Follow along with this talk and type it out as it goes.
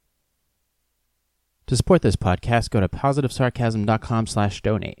To support this podcast, go to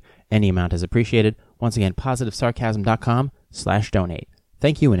positivesarcasm.com/donate. Any amount is appreciated. Once again, positivesarcasm.com/donate.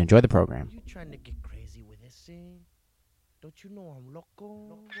 Thank you and enjoy the program. You trying to get crazy with this thing? Don't you know I'm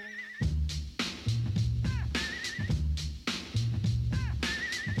loco?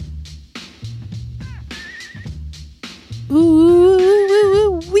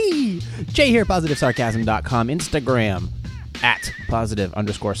 Ooh-wee! Jay here, positivesarcasm.com, Instagram, at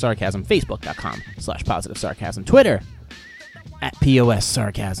 @positive_sarcasm, Facebook.com/positivesarcasm, Twitter, at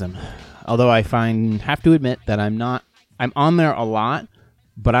 @POSSarcasm. Although I have to admit that I'm on there a lot,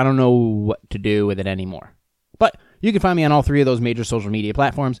 but I don't know what to do with it anymore. But you can find me on all three of those major social media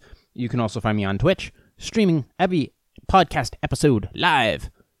platforms. You can also find me on Twitch, streaming every podcast episode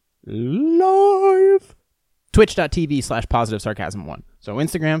live. Twitch.tv/positivesarcasm1. So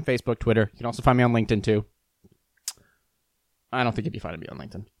Instagram, Facebook, Twitter. You can also find me on LinkedIn too. I don't think it'd be fun to be on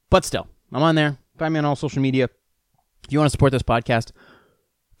LinkedIn. But still, I'm on there. Find me on all social media. If you want to support this podcast,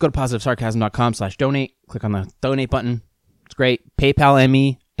 go to positivesarcasm.com/donate. Click on the donate button. It's great.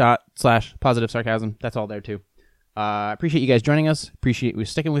 PayPal.me/positivesarcasm. That's all there too. I appreciate you guys joining us. Appreciate you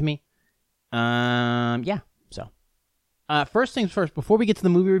sticking with me. So, first things first, before we get to the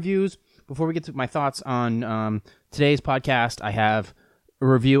movie reviews, before we get to my thoughts on today's podcast, I have a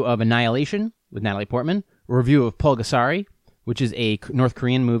review of Annihilation with Natalie Portman, a review of Pulgasari, which is a North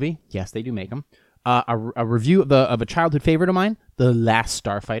Korean movie. Yes, they do make them. A review of a childhood favorite of mine, The Last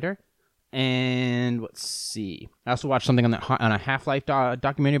Starfighter. And let's see. I also watched something on a Half-Life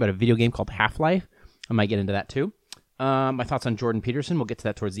documentary about a video game called Half-Life. I might get into that too. My thoughts on Jordan Peterson. We'll get to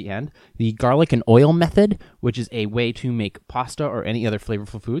that towards the end. The garlic and oil method, which is a way to make pasta or any other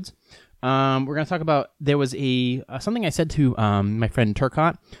flavorful foods. We're going to talk about, there was something I said to my friend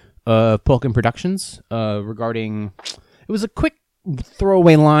Turcotte of Polkin Productions regarding, it was a quick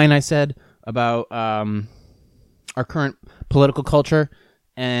throwaway line I said about our current political culture,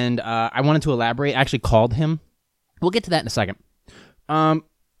 and I wanted to elaborate. I actually called him. We'll get to that in a second. A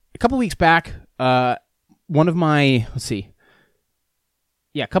couple weeks back, a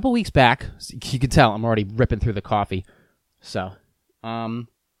couple weeks back, you can tell I'm already ripping through the coffee. So,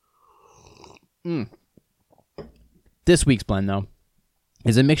 this week's blend, though,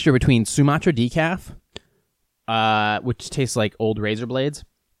 is a mixture between Sumatra Decaf, which tastes like old razor blades,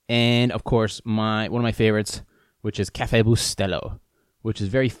 and, of course, one of my favorites, which is Caffè Bustelo, which is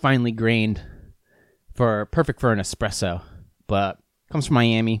very finely grained, perfect for an espresso, but comes from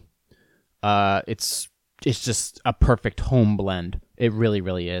Miami. It's just a perfect home blend. It really,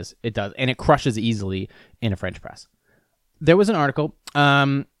 really is. It does, and it crushes easily in a French press. There was an article.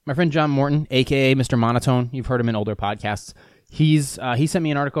 My friend John Morton, a.k.a. Mr. Monotone, you've heard him in older podcasts. He sent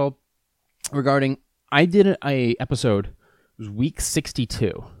me an article regarding, I did an episode, it was week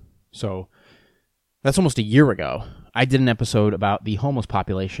 62, so that's almost a year ago. I did an episode about the homeless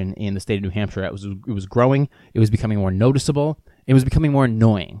population in the state of New Hampshire. It was growing, it was becoming more noticeable, it was becoming more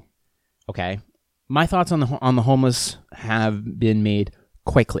annoying. Okay? My thoughts on the homeless have been made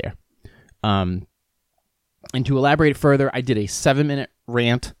quite clear. And to elaborate further, I did a 7-minute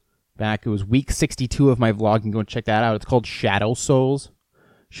rant back. It was week 62 of my vlog. You can go check that out. It's called Shadow Souls.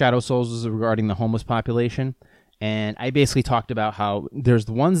 Shadow Souls is regarding the homeless population. And I basically talked about how there's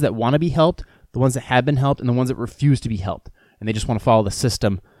the ones that want to be helped, the ones that have been helped, and the ones that refuse to be helped. And they just want to follow the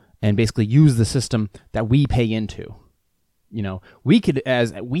system and basically use the system that we pay into. You know, we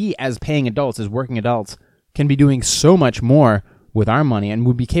as paying adults, as working adults, can be doing so much more with our money and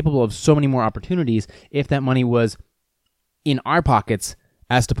would be capable of so many more opportunities if that money was in our pockets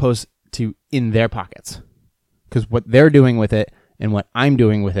as opposed to in their pockets. Because what they're doing with it and what I'm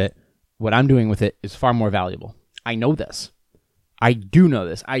doing with it is far more valuable. I know this. I do know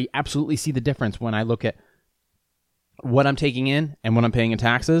this. I absolutely see the difference when I look at what I'm taking in and what I'm paying in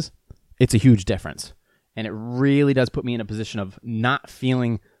taxes. It's a huge difference. And it really does put me in a position of not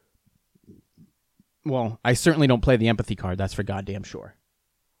feeling, well, I certainly don't play the empathy card. That's for goddamn sure.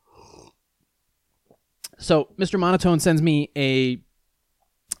 So Mr. Monotone sends me a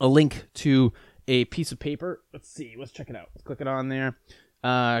link to a piece of paper. Let's see. Let's check it out. Let's click it on there.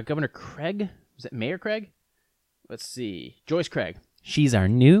 Governor Craig. Was it Mayor Craig? Let's see. Joyce Craig. She's our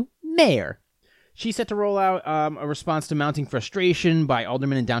new mayor. She's set to roll out a response to mounting frustration by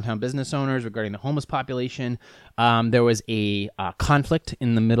aldermen and downtown business owners regarding the homeless population. There was a conflict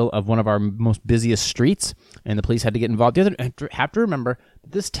in the middle of one of our most busiest streets, and the police had to get involved. You have to remember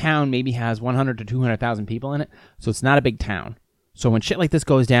that this town maybe has 100 to 200,000 people in it, so it's not a big town. So when shit like this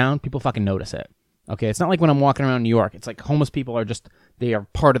goes down, people fucking notice it. Okay, it's not like when I'm walking around New York. It's like homeless people are they are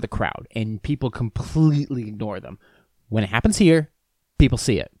part of the crowd, and people completely ignore them. When it happens here, people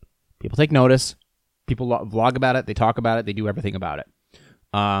see it. People take notice. People vlog about it. They talk about it. They do everything about it.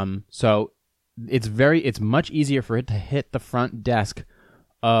 So it's much easier for it to hit the front desk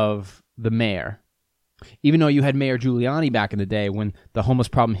of the mayor. Even though you had Mayor Giuliani back in the day, when the homeless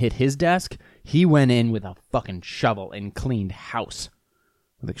problem hit his desk, he went in with a fucking shovel and cleaned house.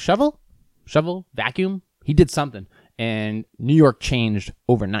 Like, shovel, vacuum. He did something, and New York changed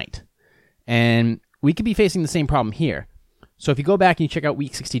overnight. And we could be facing the same problem here. So if you go back and you check out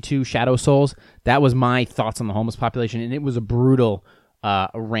Week 62, Shadow Souls, that was my thoughts on the homeless population, and it was a brutal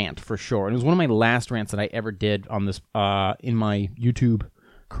rant for sure. And it was one of my last rants that I ever did on this in my YouTube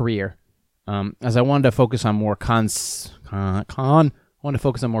career, as I wanted to focus on more focus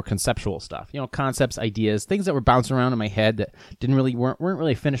on more conceptual stuff. You know, concepts, ideas, things that were bouncing around in my head that weren't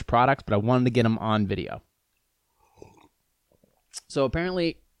really finished products, but I wanted to get them on video. So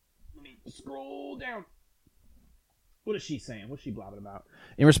apparently, let me scroll down. What is she saying? What's she blabbing about?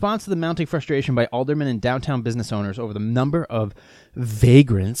 In response to the mounting frustration by aldermen and downtown business owners over the number of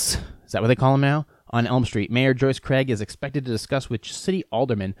vagrants, is that what they call them now, on Elm Street, Mayor Joyce Craig is expected to discuss with city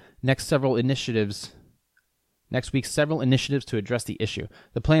aldermen next week several initiatives to address the issue.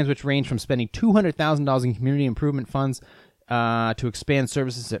 The plans, which range from spending $200,000 in community improvement funds to expand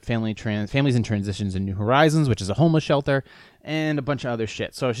services at Families in Transitions and New Horizons, which is a homeless shelter, and a bunch of other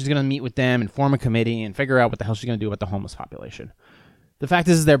shit. So she's going to meet with them and form a committee and figure out what the hell she's going to do about the homeless population. The fact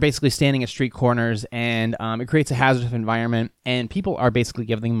is they're basically standing at street corners, and it creates a hazardous environment, and people are basically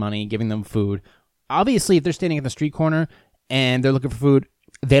giving them money, giving them food. Obviously, if they're standing at the street corner and they're looking for food,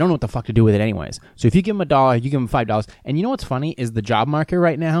 they don't know what the fuck to do with it anyways. So if you give them $1, you give them $5. And you know what's funny is the job market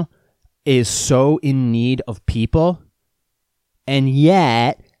right now is so in need of people. And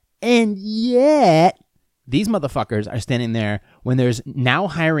yet, these motherfuckers are standing there when there's now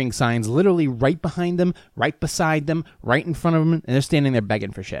hiring signs literally right behind them, right beside them, right in front of them, and they're standing there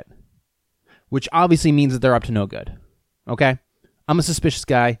begging for shit. Which obviously means that they're up to no good. Okay? I'm a suspicious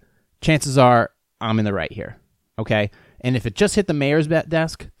guy. Chances are I'm in the right here. Okay? And if it just hit the mayor's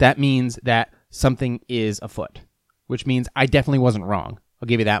desk, that means that something is afoot. Which means I definitely wasn't wrong. I'll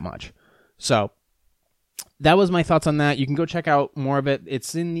give you that much. So that was my thoughts on that. You can go check out more of it.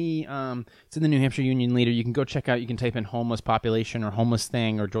 It's in the New Hampshire Union Leader. You can go check out. You can type in homeless population or homeless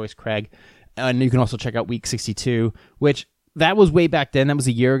thing or Joyce Craig, and you can also check out Week 62, which that was way back then. That was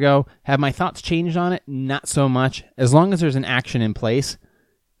a year ago. Have my thoughts changed on it? Not so much. As long as there's an action in place,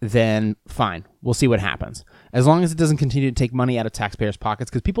 then fine. We'll see what happens. As long as it doesn't continue to take money out of taxpayers' pockets,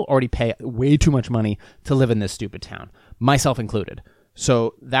 because people already pay way too much money to live in this stupid town, myself included.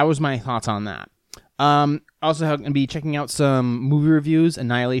 So that was my thoughts on that. Also going to be checking out some movie reviews,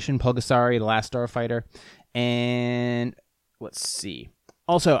 Annihilation, Pulgasari, The Last Starfighter, and let's see.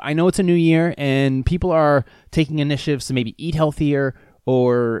 Also, I know it's a new year, and people are taking initiatives to maybe eat healthier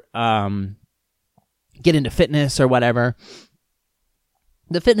or get into fitness or whatever.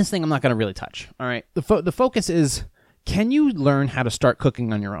 The fitness thing I'm not going to really touch, all right? The focus is, can you learn how to start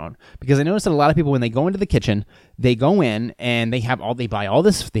cooking on your own? Because I noticed that a lot of people, when they go into the kitchen, they go in and they buy all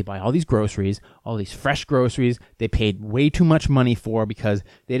these groceries, all these fresh groceries they paid way too much money for because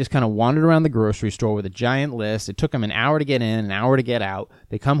they just kind of wandered around the grocery store with a giant list. It took them an hour to get in, an hour to get out.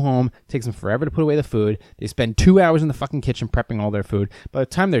 They come home, it takes them forever to put away the food. They spend 2 hours in the fucking kitchen prepping all their food. By the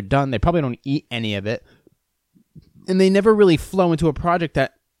time they're done, they probably don't eat any of it. And they never really flow into a project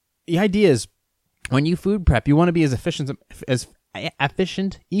that, the idea is, when you food prep, you want to be as efficient as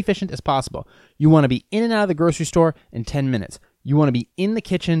possible. You want to be in and out of the grocery store in 10 minutes. You want to be in the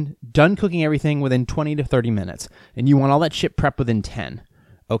kitchen, done cooking everything within 20 to 30 minutes. And you want all that shit prepped within 10.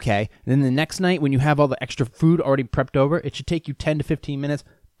 Okay? And then the next night, when you have all the extra food already prepped over, it should take you 10 to 15 minutes,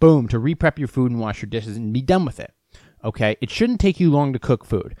 boom, to re-prep your food and wash your dishes and be done with it. Okay? It shouldn't take you long to cook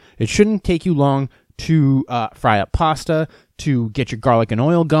food. It shouldn't take you long to fry up pasta, to get your garlic and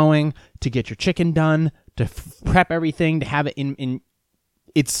oil going, to get your chicken done, to prep everything, to have it in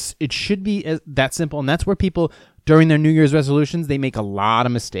it should be that simple. And that's where people, during their New Year's resolutions, they make a lot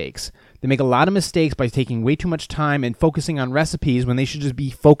of mistakes. They make a lot of mistakes by taking way too much time and focusing on recipes when they should just be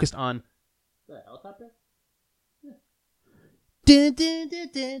focused on... Is that a helicopter?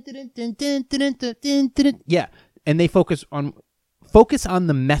 Yeah. And they focus on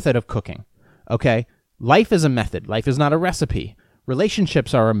the method of cooking. Okay? Life is a method. Life is not a recipe.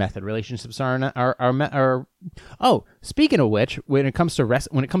 Relationships are a method. Relationships are Oh, speaking of which, when it comes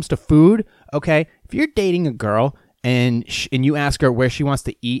to food, okay, if you're dating a girl and you ask her where she wants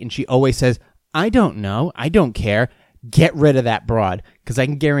to eat and she always says, "I don't know, I don't care," get rid of that broad, because I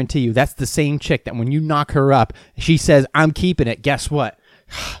can guarantee you that's the same chick that when you knock her up, she says, "I'm keeping it." Guess what?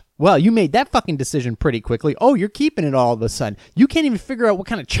 Well, you made that fucking decision pretty quickly. Oh, you're keeping it all of a sudden. You can't even figure out what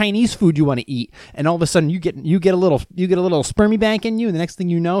kind of Chinese food you want to eat, and all of a sudden you get a little spermy bank in you, and the next thing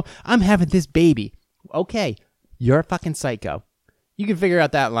you know, I'm having this baby. Okay, you're a fucking psycho. You can figure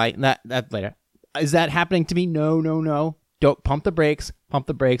out that later. Is that happening to me? No. Don't pump the brakes.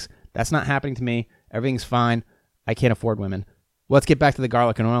 That's not happening to me. Everything's fine. I can't afford women. Let's get back to the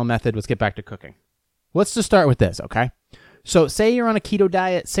garlic and oil method. Let's get back to cooking. Let's just start with this, okay? So say you're on a keto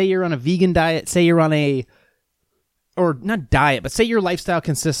diet, say you're on a vegan diet, say you're on or not diet, but say your lifestyle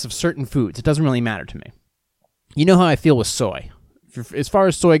consists of certain foods. It doesn't really matter to me. You know how I feel with soy. As far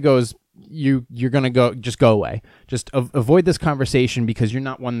as soy goes, you're going to go away. Just avoid this conversation because you're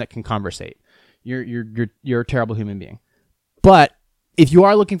not one that can conversate. You're a terrible human being. But if you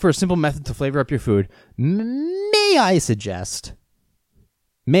are looking for a simple method to flavor up your food, may I suggest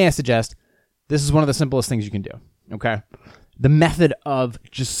this is one of the simplest things you can do, okay? The method of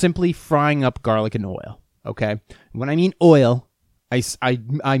just simply frying up garlic in oil, okay? When I mean oil, I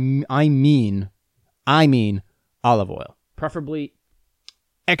mean olive oil, preferably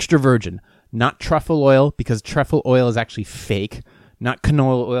extra virgin, not truffle oil, because truffle oil is actually fake, not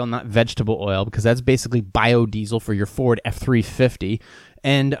canola oil, not vegetable oil, because that's basically biodiesel for your Ford F-350,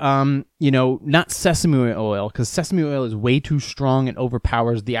 and not sesame oil, because sesame oil is way too strong and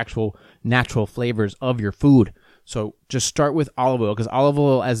overpowers the actual natural flavors of your food. So just start with olive oil, because olive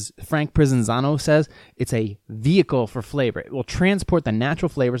oil, as Frank Provenzano says, it's a vehicle for flavor. It will transport the natural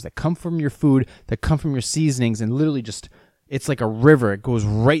flavors that come from your food, that come from your seasonings, and literally just, it's like a river. It goes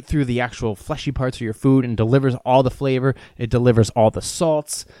right through the actual fleshy parts of your food and delivers all the flavor. It delivers all the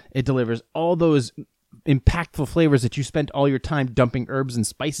salts. It delivers all those impactful flavors that you spent all your time dumping herbs and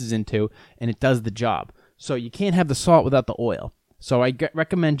spices into, and it does the job. So you can't have the salt without the oil. So I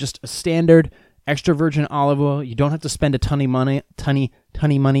recommend just a standard extra virgin olive oil. You don't have to spend a ton of money. You don't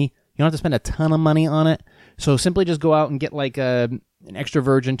have to spend a ton of money on it. So simply just go out and get like an extra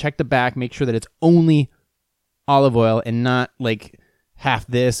virgin. Check the back. Make sure that it's only olive oil and not like half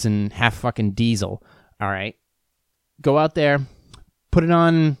this and half fucking diesel. All right. Go out there. Put it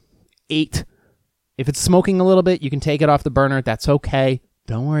on 8. If it's smoking a little bit, you can take it off the burner. That's okay.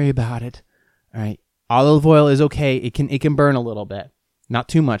 Don't worry about it. All right. Olive oil is okay. It can burn a little bit. Not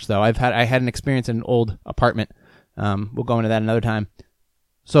too much, though. I had an experience in an old apartment. We'll go into that another time.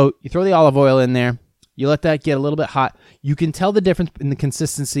 So you throw the olive oil in there. You let that get a little bit hot. You can tell the difference in the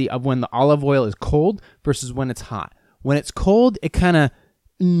consistency of when the olive oil is cold versus when it's hot. When it's cold, it kind of,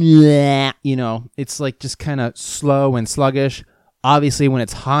 it's like just kind of slow and sluggish. Obviously, when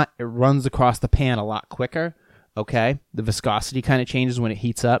it's hot, it runs across the pan a lot quicker. Okay? The viscosity kind of changes when it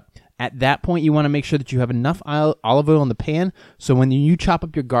heats up. At that point, you want to make sure that you have enough olive oil in the pan, so when you chop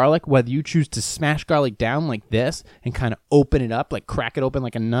up your garlic, whether you choose to smash garlic down like this and kind of open it up, like crack it open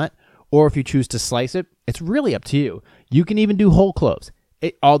like a nut, or if you choose to slice it, it's really up to you. You can even do whole cloves.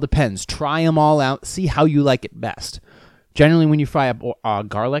 It all depends. Try them all out. See how you like it best. Generally, when you fry up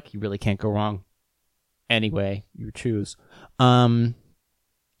garlic, you really can't go wrong. Anyway, you choose. But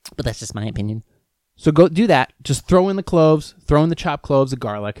that's just my opinion. So go do that. Just throw in the cloves, throw in the chopped cloves of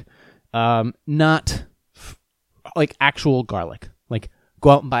garlic. Not like actual garlic. Like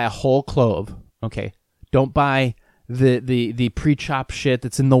go out and buy a whole clove. Okay. Don't buy the pre-chopped shit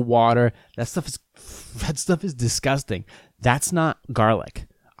that's in the water. That stuff is disgusting. That's not garlic.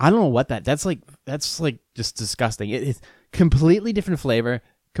 I don't know what that's like just disgusting. It's completely different flavor,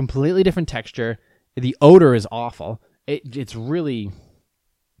 completely different texture. The odor is awful. It's really,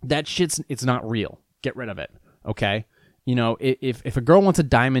 that it's not real. Get rid of it. Okay. If a girl wants a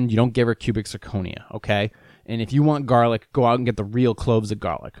diamond, you don't give her cubic zirconia, okay? And if you want garlic, go out and get the real cloves of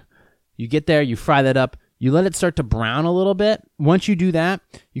garlic. You get there, you fry that up, you let it start to brown a little bit. Once you do that,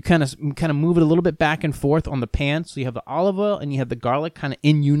 you kind of move it a little bit back and forth on the pan, so you have the olive oil and you have the garlic kind of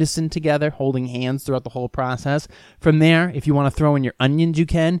in unison together, holding hands throughout the whole process. From there, if you want to throw in your onions, you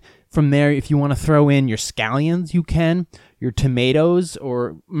can. From there, if you want to throw in your scallions, you can. Your tomatoes,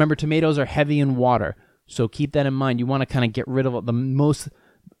 or remember, tomatoes are heavy in water. So keep that in mind. You want to kind of get rid of the most,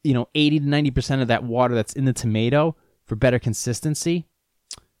 80 to 90% of that water that's in the tomato for better consistency.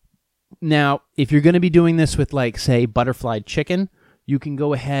 Now, if you're going to be doing this with, like, say, butterfly chicken, you can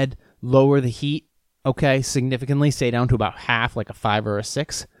go ahead, lower the heat, okay, significantly, say down to about half, like a 5 or a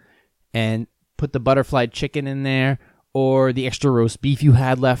 6, and put the butterfly chicken in there, or the extra roast beef you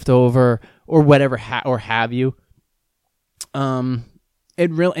had left over, or whatever, or have you.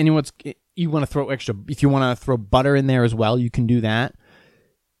 You want to throw extra, if you want to throw butter in there as well, you can do that.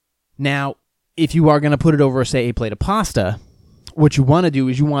 Now, if you are going to put it over, say, a plate of pasta, what you want to do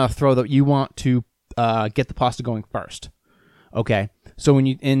is you want to get the pasta going first. Okay, So when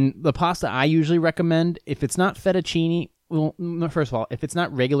you in the pasta I usually recommend, if it's not fettuccine, well, first of all, if it's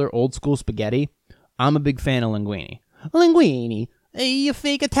not regular old school spaghetti, I'm a big fan of linguine. Linguine, you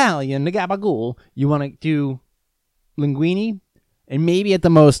fake Italian, the gabagool. You want to do linguine and maybe at the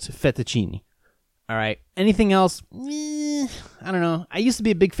most fettuccine. All right. Anything else? I don't know. I used to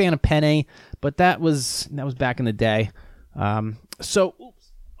be a big fan of penne, but that was back in the day.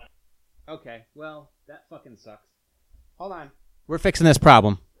 Oops. Okay. Well, that fucking sucks. Hold on. We're fixing this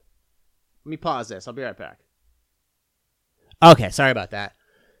problem. Let me pause this. I'll be right back. Okay. Sorry about that.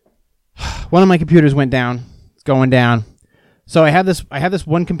 One of my computers went down. It's going down. So I have this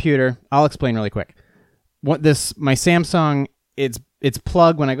one computer. I'll explain really quick. My Samsung, it's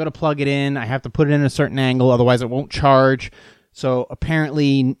plugged. When I go to plug it in, I have to put it in a certain angle, otherwise it won't charge. So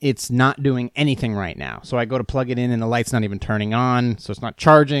apparently it's not doing anything right now. So I go to plug it in and the light's not even turning on, so it's not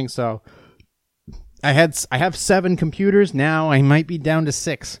charging. So I have 7 computers now. I might be down to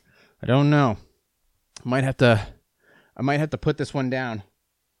 6. I don't know. I might have to put this one down.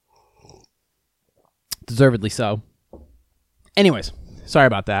 Deservedly so. Anyways, sorry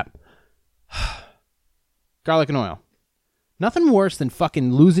about that. Garlic and oil. Nothing worse than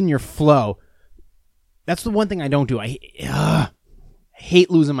fucking losing your flow. That's the one thing I don't do. I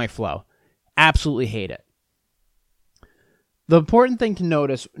hate losing my flow. Absolutely hate it. The important thing to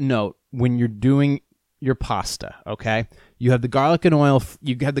note when you're doing your pasta, okay? You have the garlic and oil.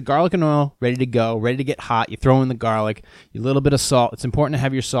 You have the garlic and oil ready to go, ready to get hot. You throw in the garlic, a little bit of salt. It's important to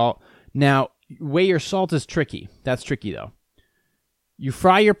have your salt. Now, where your salt is tricky. That's tricky though. You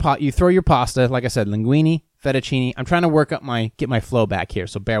fry your you throw your pasta, like I said, linguine, fettuccine. I'm trying to get my flow back here,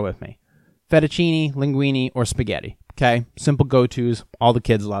 so bear with me. Fettuccine, linguine, or spaghetti. Okay? Simple go-tos. All the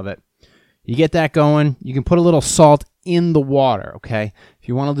kids love it. You get that going. You can put a little salt in the water, okay? If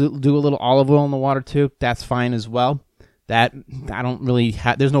you want to do a little olive oil in the water too, that's fine as well. That, I don't really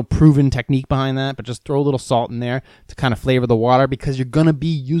there's no proven technique behind that, but just throw a little salt in there to kind of flavor the water because you're going to be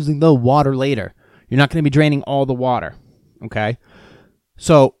using the water later. You're not going to be draining all the water, okay?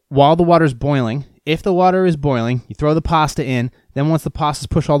 So while the water's boiling, if the water is boiling, you throw the pasta in. Then once the pasta's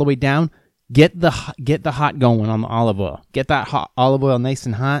pushed all the way down, get the hot going on the olive oil. Get that hot olive oil nice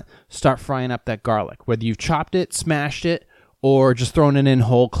and hot. Start frying up that garlic, whether you've chopped it, smashed it, or just thrown it in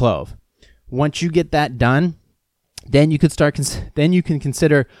whole clove. Once you get that done, then you could then you can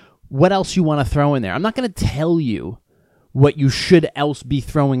consider what else you want to throw in there. I'm not going to tell you what you should else be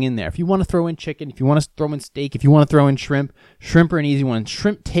throwing in there. If you want to throw in chicken, if you want to throw in steak, if you want to throw in shrimp are an easy one.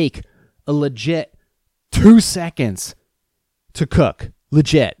 Shrimp take a legit 2 seconds to cook.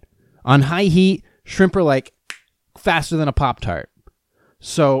 Legit. On high heat, shrimp are like faster than a Pop-Tart.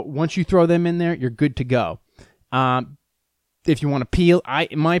 So once you throw them in there, you're good to go. If you want to peel,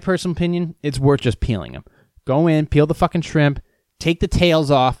 in my personal opinion, it's worth just peeling them. Go in, peel the fucking shrimp, take the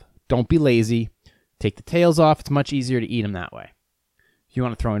tails off. Don't be lazy. Take the tails off. It's much easier to eat them that way. If you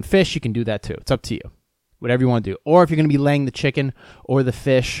want to throw in fish, you can do that too. It's up to you. Whatever you want to do. Or if you're going to be laying the chicken or the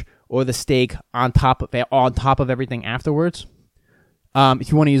fish or the steak on top of everything afterwards.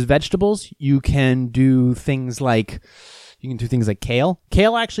 If you want to use vegetables, you can do things like kale.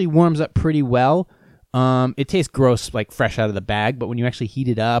 Kale actually warms up pretty well. It tastes gross, like fresh out of the bag, but when you actually heat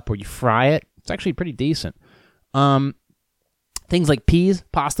it up or you fry it, it's actually pretty decent. Things like peas,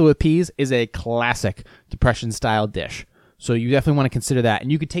 pasta with peas is a classic Depression style dish. So you definitely want to consider that.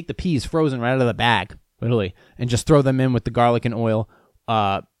 And you could take the peas frozen right out of the bag, literally, and just throw them in with the garlic and oil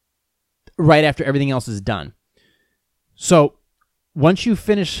right after everything else is done. So once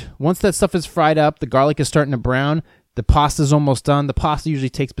that stuff is fried up, the garlic is starting to brown, the pasta's almost done. The pasta usually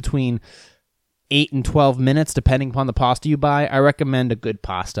takes between 8 and 12 minutes, depending upon the pasta you buy. I recommend a good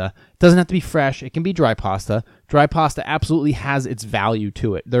pasta. It doesn't have to be fresh. It can be dry pasta. Dry pasta absolutely has its value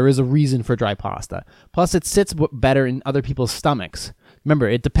to it. There is a reason for dry pasta. Plus, it sits better in other people's stomachs. Remember,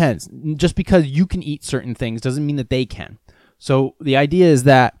 it depends. Just because you can eat certain things doesn't mean that they can. So the idea is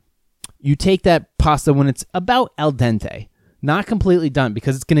that you take that pasta when it's about al dente, not completely done,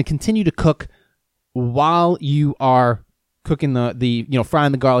 because it's going to continue to cook while you are cooking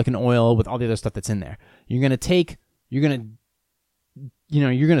frying the garlic and oil with all the other stuff that's in there. You're going to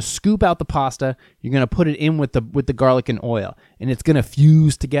scoop out the pasta, you're going to put it in with the garlic and oil, and it's going to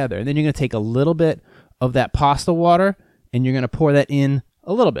fuse together. And then you're going to take a little bit of that pasta water and you're going to pour that in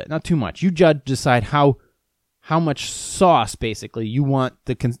a little bit, not too much. You decide how much sauce basically you want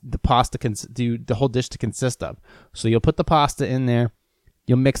the pasta the whole dish to consist of. So you'll put the pasta in there,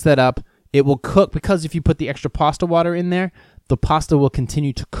 you'll mix that up. It will cook, because if you put the extra pasta water in there, the pasta will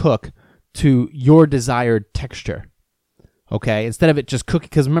continue to cook to your desired texture. Okay? Instead of it just cooking,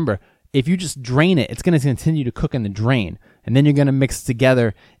 because remember, if you just drain it, it's going to continue to cook in the drain. and then you're going to mix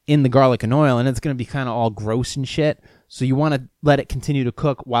together in the garlic and oil, and it's going to be kind of all gross and shit. So you want to let it continue to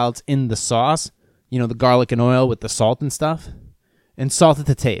cook while it's in the sauce, the garlic and oil with the salt and stuff. And salt it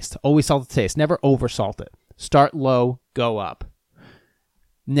to taste. Always salt it to taste. Never over salt it. Start low, go up.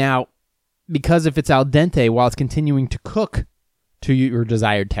 Now, because if it's al dente while it's continuing to cook to your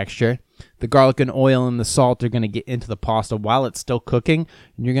desired texture, the garlic and oil and the salt are going to get into the pasta while it's still cooking,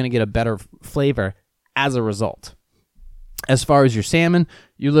 and you're going to get a better flavor as a result. As far as your salmon,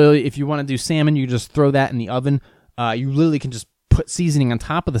 if you want to do salmon, you just throw that in the oven. You literally can just put seasoning on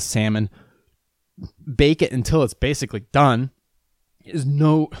top of the salmon, bake it until it's basically done.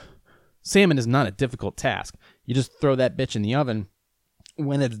 Salmon is not a difficult task. You just throw that bitch in the oven.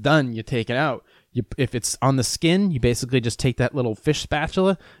 When it's done, you take it out. If it's on the skin, you basically just take that little fish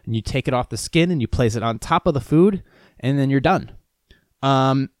spatula and you take it off the skin and you place it on top of the food, and then you're done.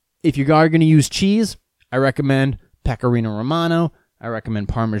 If you are going to use cheese, I recommend Pecorino Romano. I recommend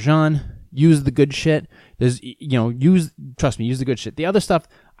Parmesan. Use the good shit. Trust me, use the good shit. The other stuff,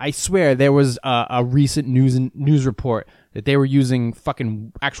 I swear, there was a recent news report that they were using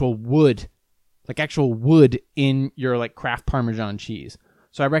fucking actual wood in your Kraft Parmesan cheese.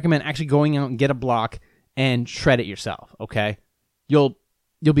 So I recommend actually going out and get a block and shred it yourself. Okay, you'll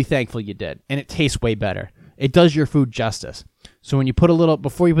be thankful you did, and it tastes way better. It does your food justice. So when you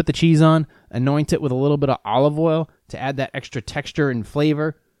before you put the cheese on, anoint it with a little bit of olive oil to add that extra texture and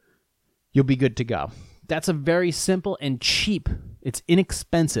flavor. You'll be good to go. That's a very simple and cheap. It's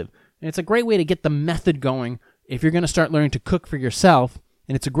inexpensive. And it's a great way to get the method going if you're going to start learning to cook for yourself.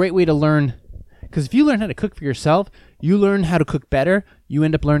 And it's a great way to learn, because if you learn how to cook for yourself, you learn how to cook better. You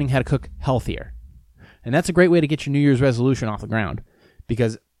end up learning how to cook healthier. And that's a great way to get your New Year's resolution off the ground,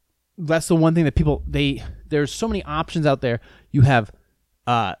 because that's the one thing that there's so many options out there. You have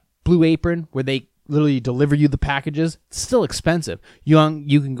Blue Apron, where they literally deliver you the packages. It's still expensive. You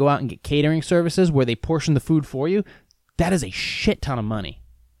can go out and get catering services where they portion the food for you. That is a shit ton of money.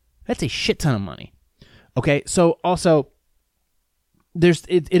 That's a shit ton of money. Okay, so also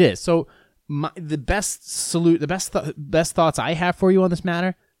it is. So the best thoughts I have for you on this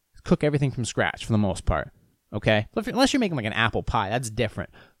matter is cook everything from scratch for the most part. Okay, unless you're making an apple pie, that's different.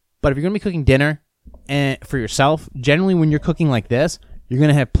 But if you're going to be cooking dinner and for yourself, generally when you're cooking like this, you're going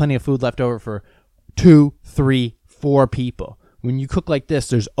to have plenty of food left over for 2, 3, 4 people. When you cook like this,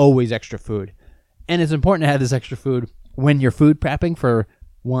 there's always extra food. And it's important to have this extra food when you're food prepping for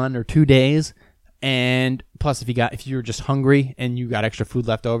 1 or 2 days. And plus, if you're just hungry and you got extra food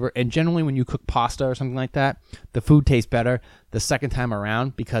left over, and generally when you cook pasta or something like that, the food tastes better the second time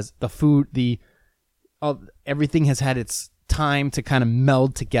around, because the food, everything has had its time to kind of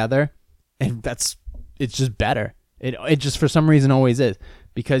meld together, and it's just better. It just for some reason always is,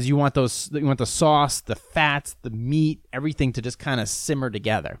 because you want the sauce, the fats, the meat, everything to just kind of simmer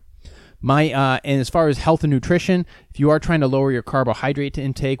together. And as far as health and nutrition, if you are trying to lower your carbohydrate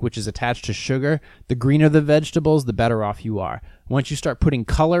intake, which is attached to sugar, the greener the vegetables, the better off you are. Once you start putting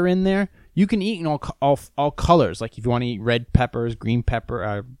color in there, you can eat in all colors. Like if you want to eat red peppers, green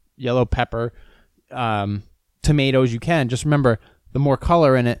pepper, yellow pepper, tomatoes, you can. Just remember, the more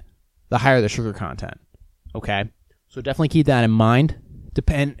color in it, the higher the sugar content. Okay, so definitely keep that in mind.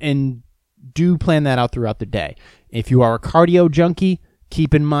 And do plan that out throughout the day. If you are a cardio junkie,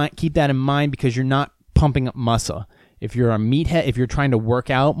 keep that in mind, because you're not pumping up muscle. If you're a meathead, if you're trying to work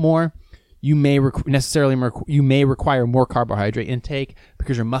out more, you may require more carbohydrate intake,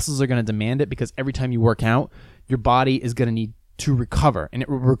 because your muscles are going to demand it, because every time you work out, your body is going to need to recover, and it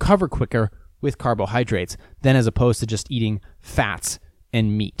will recover quicker with carbohydrates than as opposed to just eating fats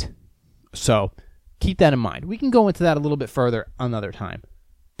and meat. So keep that in mind. We can go into that a little bit further another time.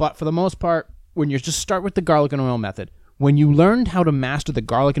 But for the most part, when you just start with the garlic and oil method, when you learned how to master the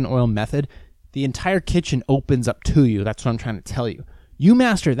garlic and oil method, the entire kitchen opens up to you. That's what I'm trying to tell you. You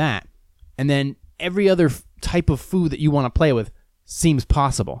master that, and then every other type of food that you want to play with seems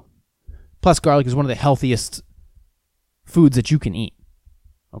possible. Plus, garlic is one of the healthiest foods that you can eat.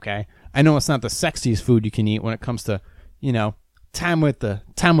 Okay? I know it's not the sexiest food you can eat when it comes to, time with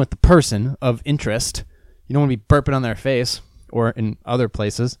the person of interest. You don't want to be burping on their face or in other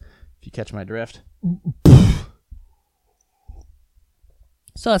places, if you catch my drift.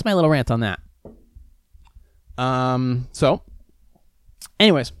 So that's my little rant on that. So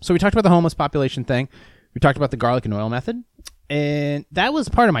we talked about the homeless population thing. We talked about the garlic and oil method. And that was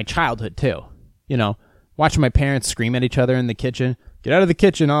part of my childhood, too. Watching my parents scream at each other in the kitchen. Get out of the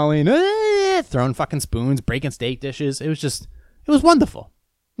kitchen, Ollie. Throwing fucking spoons, breaking steak dishes. It was wonderful.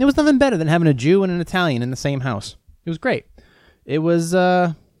 It was nothing better than having a Jew and an Italian in the same house. It was great. It was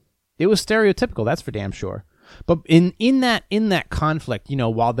stereotypical, that's for damn sure. But in that conflict,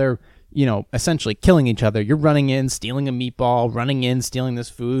 while they're essentially killing each other, you're running in, stealing a meatball, running in, stealing this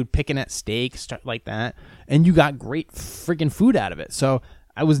food, picking at steak, stuff like that, and you got great freaking food out of it. So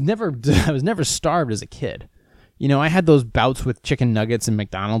I was never starved as a kid. I had those bouts with chicken nuggets and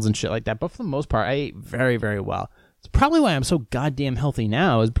McDonald's and shit like that, but for the most part, I ate very, very well. It's probably why I'm so goddamn healthy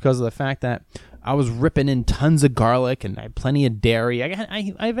now, is because of the fact that I was ripping in tons of garlic and I had plenty of dairy.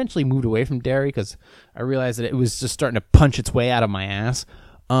 I eventually moved away from dairy because I realized that it was just starting to punch its way out of my ass.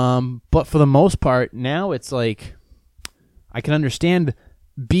 But for the most part, now it's like I can understand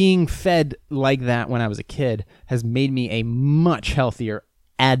being fed like that when I was a kid has made me a much healthier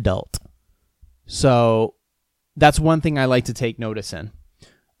adult. So that's one thing I like to take notice in.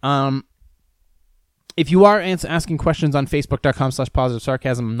 If you are asking questions on Facebook.com/positive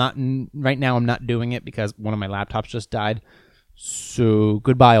sarcasm, right now I'm not doing it because one of my laptops just died. So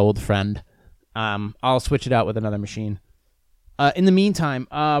goodbye, old friend. I'll switch it out with another machine. In the meantime,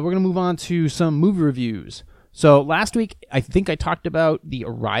 we're going to move on to some movie reviews. So last week, I think I talked about The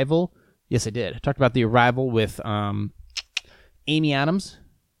Arrival. Yes, I did. I talked about The Arrival with Amy Adams.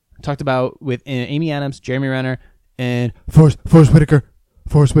 I talked about with Amy Adams, Jeremy Renner, and Forrest Whitaker.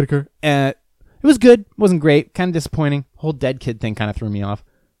 It was good. Wasn't great. Kind of disappointing. Whole dead kid thing kind of threw me off.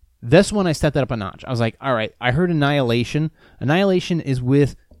 This one, I stepped that up a notch. I was like, all right, I heard Annihilation. Annihilation is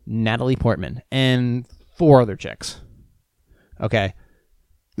with Natalie Portman and 4 other chicks. Okay.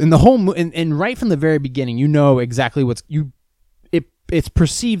 And the whole and right from the very beginning, you know exactly it's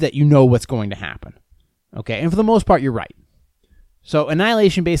perceived that you know what's going to happen. Okay. And for the most part, you're right. So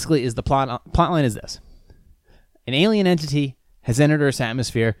Annihilation basically is the plotline is this. An alien entity has entered Earth's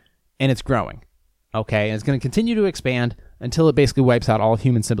atmosphere and it's growing. Okay. And it's going to continue to expand until it basically wipes out all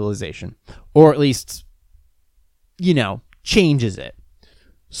human civilization. Or at least, changes it.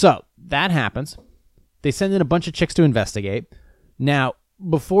 So that happens. They send in a bunch of chicks to investigate. Now,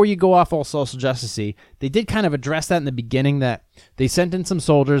 before you go off all social justice-y, they did kind of address that in the beginning that they sent in some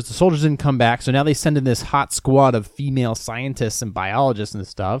soldiers. The soldiers didn't come back, so now they send in this hot squad of female scientists and biologists and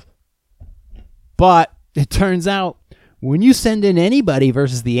stuff. But it turns out when you send in anybody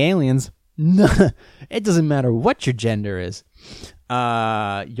versus the aliens, it doesn't matter what your gender is.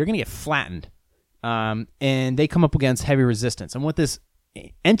 You're going to get flattened. And they come up against heavy resistance. And what this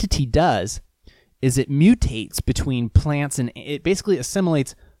entity does is it mutates between plants and it basically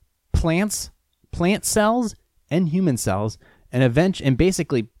assimilates plant cells and human cells and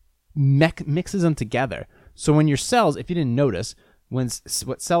basically mixes them together. So when your cells, if you didn't notice,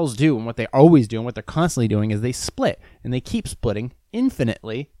 what cells do and what they always do and what they're constantly doing is they split and they keep splitting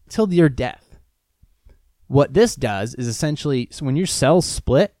infinitely till their death. What this does is essentially, so when your cells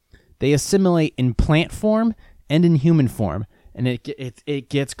split, they assimilate in plant form and in human form, and it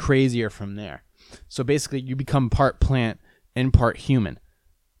gets crazier from there. So basically, you become part plant and part human,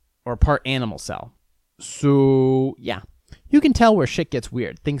 or part animal cell. So, yeah. You can tell where shit gets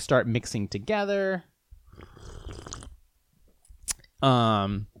weird. Things start mixing together.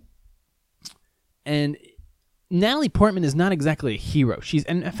 And Natalie Portman is not exactly a hero.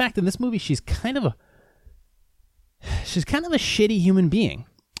 And in fact, in this movie, she's kind of a shitty human being.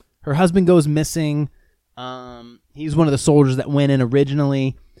 Her husband goes missing. He's one of the soldiers that went in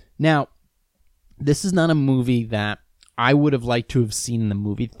originally. Now, this is not a movie that I would have liked to have seen in the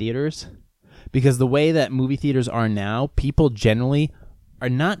movie theaters, because the way that movie theaters are now, people generally are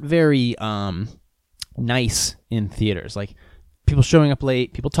not very nice in theaters. Like, people showing up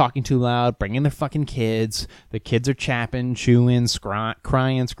late, people talking too loud, bringing their fucking kids. The kids are chapping, chewing,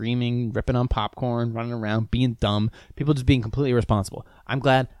 crying, screaming, ripping on popcorn, running around, being dumb. People just being completely irresponsible. I'm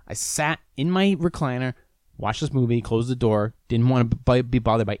glad I sat in my recliner, watched this movie, closed the door, didn't want to be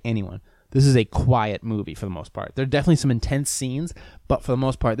bothered by anyone. This is a quiet movie for the most part. There are definitely some intense scenes, but for the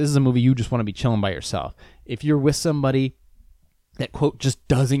most part, this is a movie you just want to be chilling by yourself. If you're with somebody that, quote, just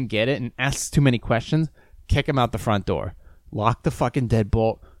doesn't get it and asks too many questions, kick them out the front door. Lock the fucking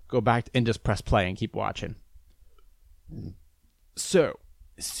deadbolt, go back and just press play and keep watching. So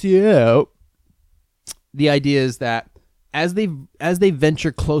the idea is that as they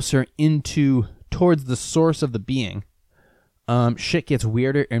venture closer towards the source of the being, shit gets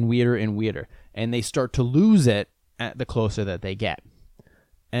weirder and weirder and weirder, and they start to lose it at the closer that they get.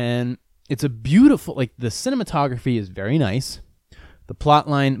 And it's a beautiful, the cinematography is very nice. The plot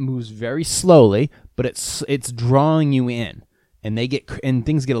line moves very slowly, but it's drawing you in, and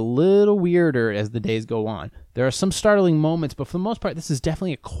things get a little weirder as the days go on. There are some startling moments, but for the most part, this is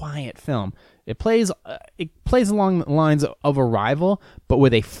definitely a quiet film. It plays along the lines of Arrival, but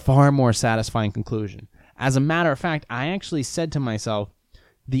with a far more satisfying conclusion. As a matter of fact, I actually said to myself,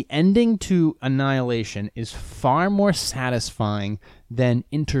 the ending to Annihilation is far more satisfying than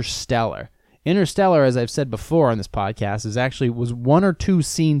Interstellar. Interstellar, as I've said before on this podcast, was 1 or 2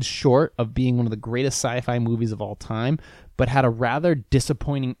 scenes short of being one of the greatest sci-fi movies of all time, but had a rather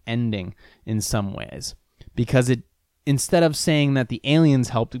disappointing ending in some ways. Because it, instead of saying that the aliens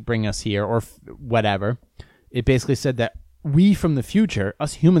helped bring us here or whatever, it basically said that we from the future,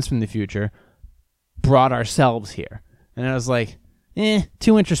 us humans from the future, brought ourselves here. And I was like,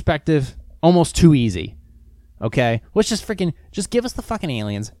 too introspective, almost too easy. Okay? Let's just give us the fucking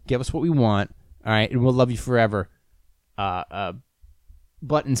aliens, give us what we want, all right, and we'll love you forever.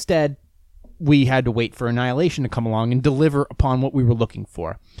 But instead, we had to wait for Annihilation to come along and deliver upon what we were looking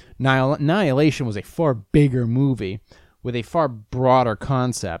for. Annihilation was a far bigger movie with a far broader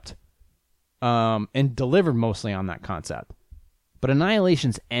concept, and delivered mostly on that concept. But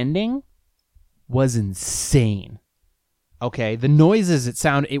Annihilation's ending was insane. Okay, the noises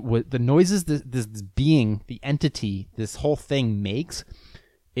this being, the entity, this whole thing makes,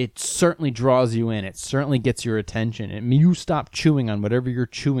 it certainly draws you in. It certainly gets your attention. And you stop chewing on whatever you're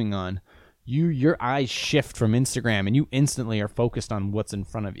chewing on. Your eyes shift from Instagram, and you instantly are focused on what's in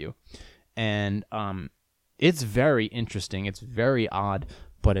front of you. And it's very interesting. It's very odd,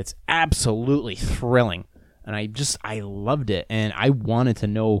 but it's absolutely thrilling. And I loved it, and I wanted to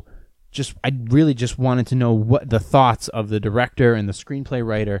know. I really just wanted to know what the thoughts of the director and the screenplay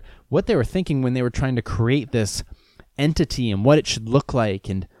writer, what they were thinking when they were trying to create this entity and what it should look like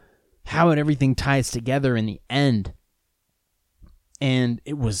and how everything ties together in the end. And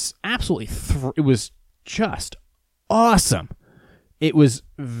it was absolutely, it was just awesome. It was,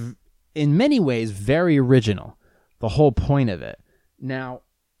 in many ways, very original, the whole point of it. Now,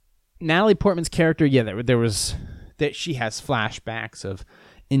 Natalie Portman's character, there was, that she has flashbacks of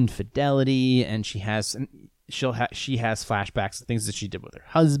infidelity, and she has flashbacks of things that she did with her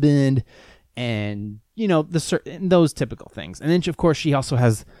husband, and those typical things. And then of course she also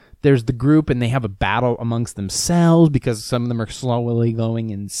there's the group, and they have a battle amongst themselves because some of them are slowly going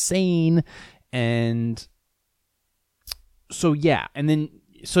insane, and so and then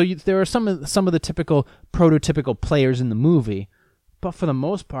there are some of the typical prototypical players in the movie, but for the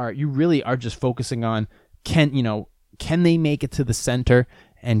most part you really are just focusing on can they make it to the center.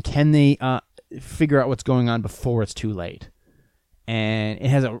 And can they figure out what's going on before it's too late? And it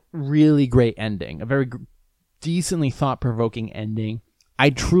has a really great ending, a very decently thought-provoking ending.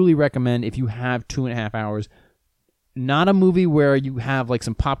 I truly recommend, if you have 2.5 hours, not a movie where you have like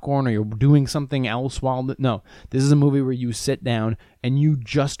some popcorn or you're doing something else no, this is a movie where you sit down and you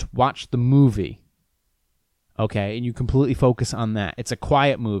just watch the movie. Okay, and you completely focus on that. It's a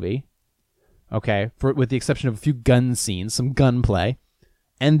quiet movie. Okay, with the exception of a few gun scenes, some gunplay.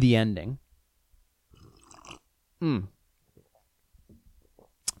 And the ending.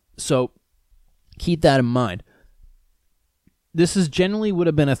 So, keep that in mind. This generally would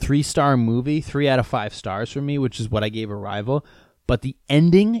have been a 3-star movie, 3 out of 5 stars for me, which is what I gave Arrival. But the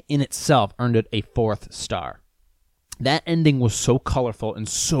ending in itself earned it a 4th star. That ending was so colorful and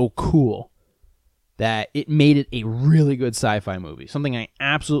so cool that it made it a really good sci-fi movie. Something I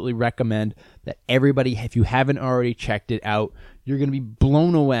absolutely recommend that everybody, if you haven't already checked it out, you're going to be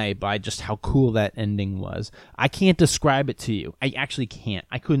blown away by just how cool that ending was. I can't describe it to you. I actually can't.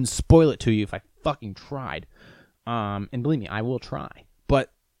 I couldn't spoil it to you if I fucking tried. And believe me, I will try.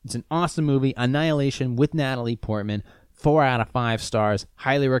 But it's an awesome movie. Annihilation with Natalie Portman. 4 out of 5 stars.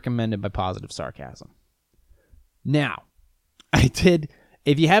 Highly recommended by Positive Sarcasm. Now,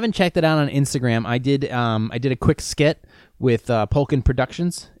 if you haven't checked it out on Instagram, I did a quick skit with Polkin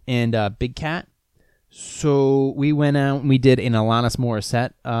Productions and Big Cat. So we went out and we did an Alanis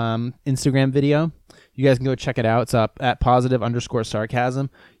Morissette Instagram video. You guys can go check it out. It's up at @positive_sarcasm.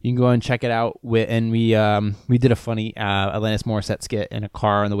 You can go and check it out. We did a funny Alanis Morissette skit in a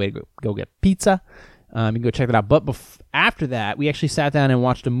car on the way to go get pizza. You can go check that out. But after that, we actually sat down and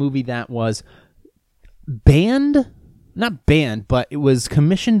watched a movie that was not banned, but it was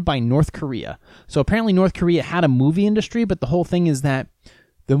commissioned by North Korea. So apparently North Korea had a movie industry, but the whole thing is that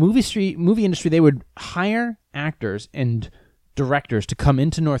the movie industry, they would hire actors and directors to come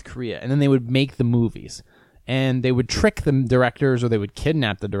into North Korea, and then they would make the movies. And they would trick the directors, or they would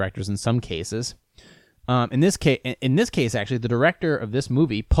kidnap the directors in some cases. In this case, actually, the director of this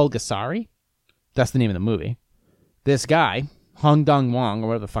movie, Pulgasari, that's the name of the movie. This guy, Hong Dong-won, or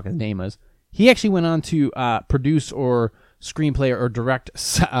whatever the fuck his name is, he actually went on to produce or screenplay or direct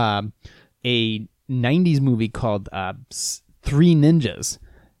a 90s movie called Three Ninjas.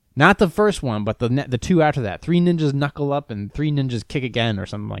 Not the first one, but the 2 after that. 3 Ninjas Knuckle Up and 3 Ninjas Kick Again or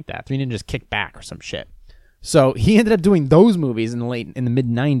something like that. 3 Ninjas Kick Back or some shit. So he ended up doing those movies in the mid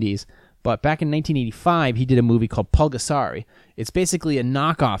 90s. But back in 1985, he did a movie called Pulgasari. It's basically a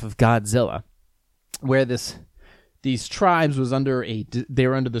knockoff of Godzilla, where these tribes were under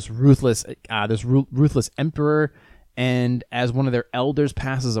this ruthless emperor, and as one of their elders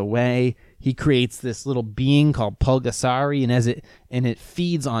passes away, he creates this little being called Pulgasari, and it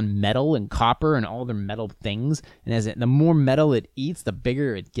feeds on metal and copper and all their metal things, and the more metal it eats, the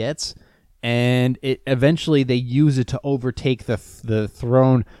bigger it gets, and eventually they use it to overtake the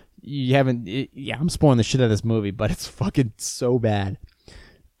throne. I'm spoiling the shit out of this movie, but it's fucking so bad.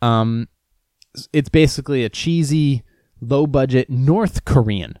 It's basically a cheesy, low-budget North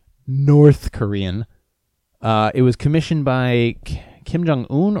Korean. It was commissioned by Kim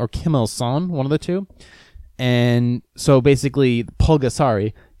Jong-un or Kim Il-sung, one of the two. And so basically,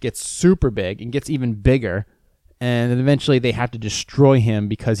 Pulgasari gets super big and gets even bigger. And then eventually they have to destroy him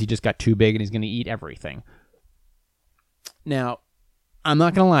because he just got too big and he's going to eat everything. Now, I'm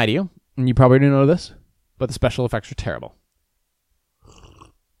not going to lie to you, and you probably didn't know this, but the special effects are terrible.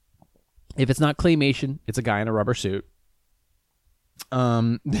 If it's not claymation, it's a guy in a rubber suit.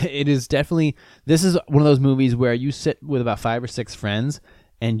 It is definitely, this is one of those movies where you sit with about 5 or 6 friends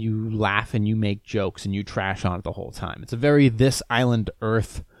and you laugh and you make jokes and you trash on it the whole time. It's a very This Island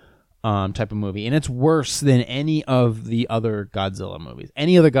Earth type of movie, and it's worse than any of the other Godzilla movies.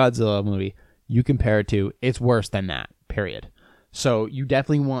 Any other Godzilla movie you compare it to, it's worse than that, period. So you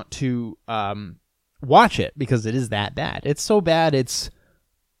definitely want to watch it because it is that bad. It's so bad, it's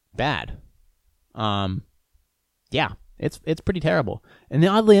bad. Yeah, it's pretty terrible. And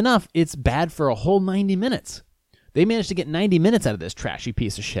oddly enough, it's bad for a whole 90 minutes. They managed to get 90 minutes out of this trashy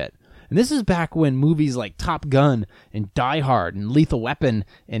piece of shit. And this is back when movies like Top Gun and Die Hard and Lethal Weapon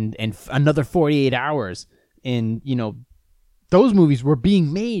and Another 48 Hours and, those movies were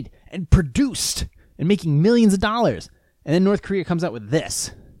being made and produced and making millions of dollars. And then North Korea comes out with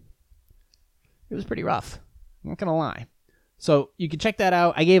this. It was pretty rough. I'm not going to lie. So you can check that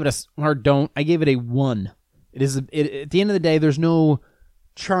out. I gave it I gave it a 1. At the end of the day, there's no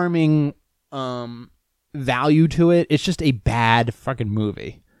charming value to it. It's just a bad fucking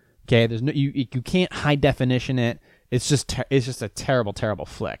movie. Okay, there's no you can't high definition it. It's just a terrible, terrible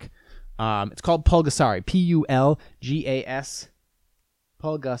flick. It's called Pulgasari. Pulgas.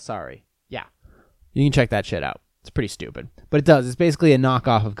 Pulgasari. Yeah, you can check that shit out. It's pretty stupid, but it does. It's basically a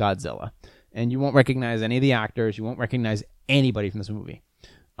knockoff of Godzilla, and you won't recognize any of the actors. You won't recognize anybody from this movie.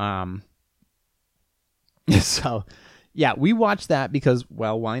 So, yeah, we watched that because,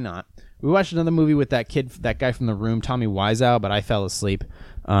 well, why not? We watched another movie with that guy from The Room, Tommy Wiseau, but I fell asleep.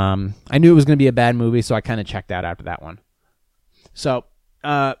 I knew it was going to be a bad movie, so I kind of checked out after that one. So,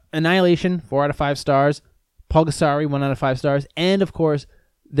 Annihilation, 4 out of 5 stars. Pulgasari, 1 out of 5 stars. And, of course,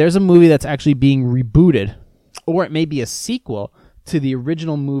 there's a movie that's actually being rebooted, or it may be a sequel to the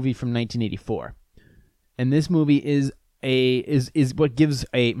original movie from 1984. And this movie is what gives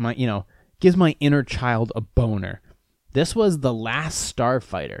my inner child a boner. This was The Last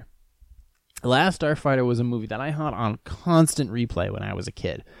Starfighter. The Last Starfighter was a movie that I had on constant replay when I was a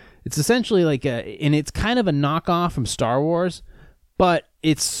kid. It's essentially and it's kind of a knockoff from Star Wars, but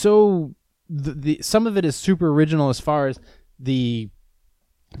it's so some of it is super original as far as the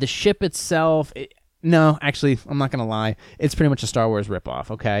ship itself. No, actually, I'm not gonna lie. It's pretty much a Star Wars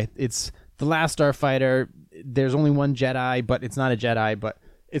ripoff. Okay, it's The Last Starfighter. There's only one Jedi, but it's not a Jedi. But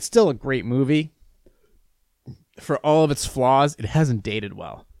it's still a great movie. For all of its flaws, it hasn't dated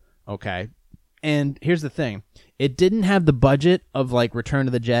well. Okay, and here's the thing: it didn't have the budget of like Return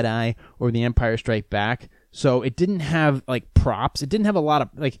of the Jedi or The Empire Strikes Back, so it didn't have like props. It didn't have a lot of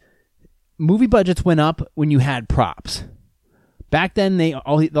movie budgets went up when you had props. Back then,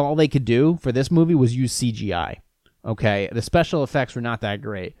 all they could do for this movie was use CGI. Okay, the special effects were not that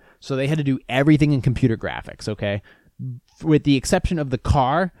great, so they had to do everything in computer graphics. Okay, with the exception of the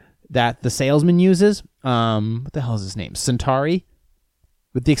car that the salesman uses. What the hell is his name? Centauri.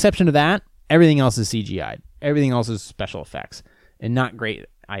 With the exception of that, everything else is CGI. Everything else is special effects, and not great,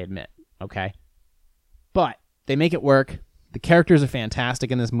 I admit. Okay, but they make it work. The characters are fantastic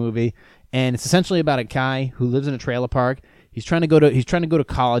in this movie, and it's essentially about a guy who lives in a trailer park. He's trying to go to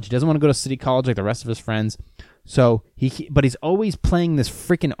college. He doesn't want to go to city college like the rest of his friends. So but he's always playing this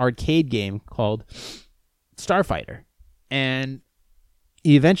freaking arcade game called Starfighter, and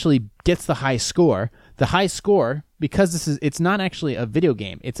he eventually gets the high score. The high score, because it's not actually a video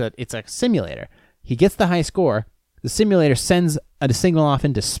game. It's a simulator. He gets the high score. The simulator sends a signal off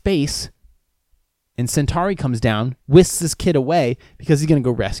into space, and Centauri comes down, whisks this kid away because he's going to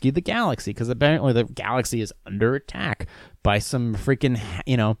go rescue the galaxy, because apparently the galaxy is under attack by some freaking,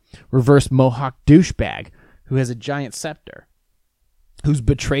 reverse Mohawk douchebag who has a giant scepter, who's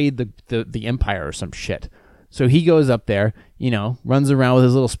betrayed the Empire or some shit. So he goes up there, runs around with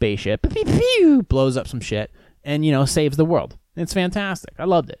his little spaceship, blows up some shit, and, saves the world. It's fantastic. I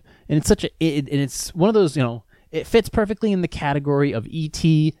loved it. And it's it's one of those, it fits perfectly in the category of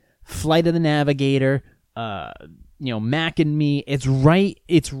E.T., Flight of the Navigator, Mac and Me. It's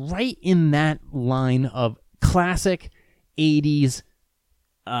right in that line of classic 80s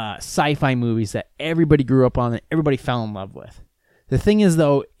sci-fi movies that everybody grew up on and everybody fell in love with. The thing is,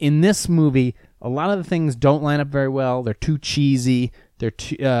 though, in this movie, a lot of the things don't line up very well. They're too cheesy. They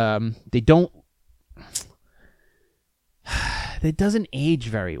don't. It doesn't age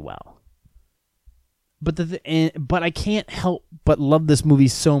very well. But I can't help but love this movie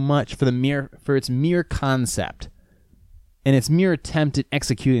so much for its mere concept and its mere attempt at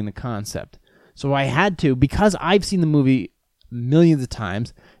executing the concept. So I had to, because I've seen the movie millions of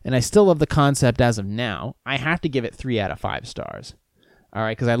times and I still love the concept as of now, I have to give it 3 out of 5 stars. All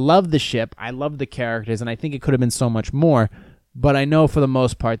right, because I love the ship, I love the characters, and I think it could have been so much more. But I know for the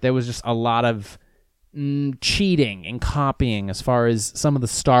most part there was just a lot of cheating and copying as far as some of the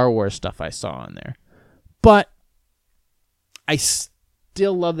Star Wars stuff I saw in there. But I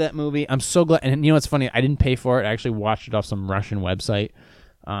still love that movie. I'm so glad. And what's funny? I didn't pay for it. I actually watched it off some Russian website.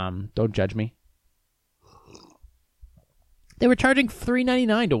 Don't judge me. They were charging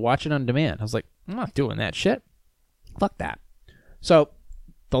 $3.99 to watch it on demand. I was like, I'm not doing that shit. Fuck that. So,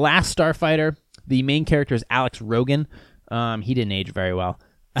 The Last Starfighter, the main character is Alex Rogan. He didn't age very well.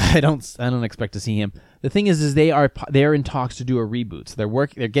 I don't expect to see him. The thing is they are in talks to do a reboot. So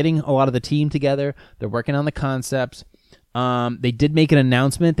they're getting a lot of the team together. They're working on the concepts. They did make an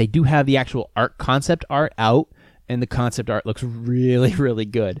announcement. They do have the actual concept art out, and the concept art looks really, really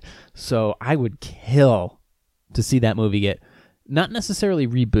good. So I would kill to see that movie get not necessarily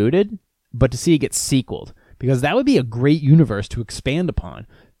rebooted, but to see it get sequeled, because that would be a great universe to expand upon.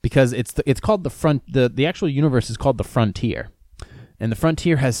 Because it's called the actual universe is called the Frontier. And the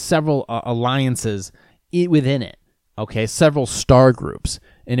Frontier has several alliances within it, okay? Several star groups.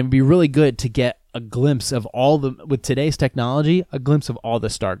 And it would be really good to get a glimpse of with today's technology, a glimpse of all the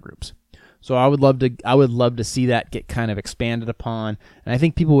star groups. So I would love to see that get kind of expanded upon. And I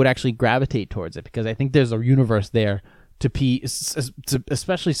think people would actually gravitate towards it, because I think there's a universe there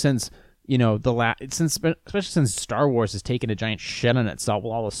especially since, especially since Star Wars has taken a giant shit on itself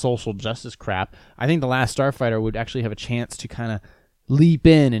with all the social justice crap. I think The Last Starfighter would actually have a chance to kind of leap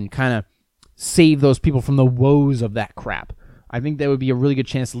in and kind of save those people from the woes of that crap. I think that would be a really good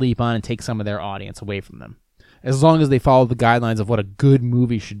chance to leap on and take some of their audience away from them. As long as they follow the guidelines of what a good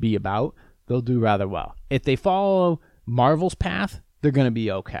movie should be about, they'll do rather well. If they follow Marvel's path, they're going to be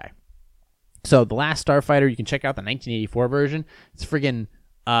okay. So The Last Starfighter, you can check out the 1984 version. It's friggin'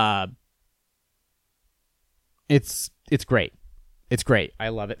 it's great. It's great. I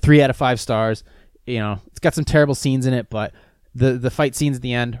love it. 3 out of 5 stars. It's got some terrible scenes in it, but the fight scenes at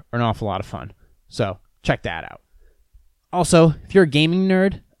the end are an awful lot of fun. So check that out. Also, if you're a gaming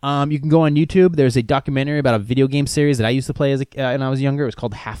nerd, you can go on YouTube. There's a documentary about a video game series that I used to play when I was younger. It was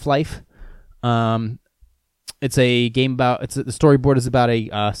called Half-Life. It's a game the storyboard is about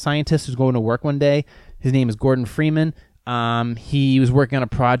a scientist who's going to work one day. His name is Gordon Freeman. He was working on a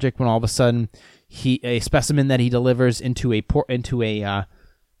project when all of a sudden a specimen that he delivers into a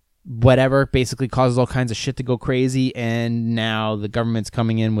whatever basically causes all kinds of shit to go crazy, and now the government's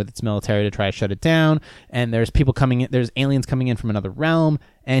coming in with its military to try to shut it down, and there's aliens coming in from another realm,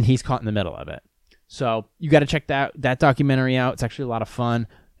 and he's caught in the middle of it. So you got to check that documentary out. It's actually a lot of fun,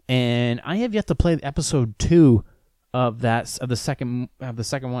 and I have yet to play episode 2 of the second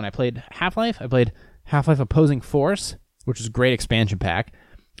one. I played Half-Life. I played Half-Life Opposing Force, which is a great expansion pack,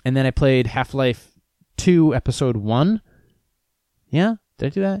 and then I played Half-Life 2 episode 1. Yeah. Did I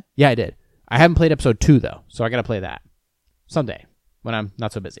do that? Yeah, I did. I haven't played episode 2, though, so I got to play that someday when I'm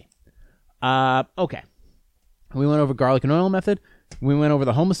not so busy. Okay. We went over Garlic and Oil Method. We went over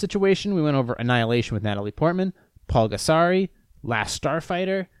the homeless situation. We went over Annihilation with Natalie Portman, Paul Gassari, Last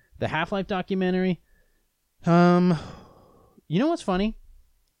Starfighter, the Half-Life documentary. You know what's funny?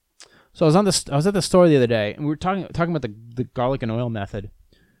 So I was at the store the other day, and we were talking about the Garlic and Oil Method.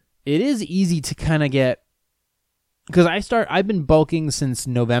 It is easy to kind of get, because I've been bulking since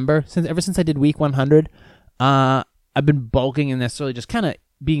November, ever since I did week 100. I've been bulking and necessarily just kind of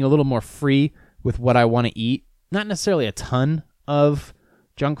being a little more free with what I want to eat. Not necessarily a ton of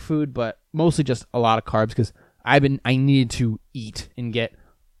junk food, but mostly just a lot of carbs, because I needed to eat and get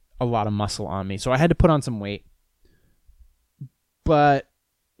a lot of muscle on me. So I had to put on some weight. But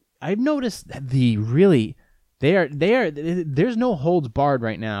I've noticed that there's no holds barred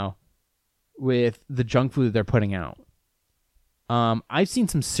right now with the junk food that they're putting out. I've seen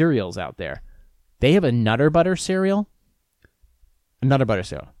some cereals out there. They have a Nutter Butter cereal. A Nutter Butter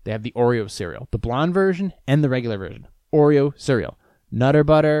cereal. They have the Oreo cereal, the blonde version and the regular version. Oreo cereal. Nutter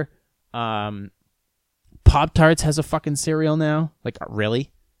Butter. Pop-Tarts has a fucking cereal now. Like,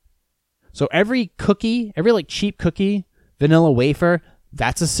 really? So every cookie, every like cheap cookie, vanilla wafer,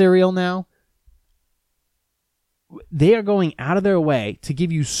 that's a cereal now. They are going out of their way to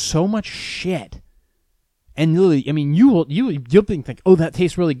give you so much shit. And literally, I mean, you'll think, oh, that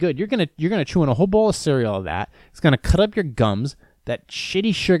tastes really good. You're gonna chew on a whole bowl of cereal of that. It's gonna cut up your gums. That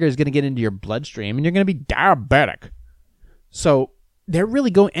shitty sugar is gonna get into your bloodstream, and you're gonna be diabetic. So they're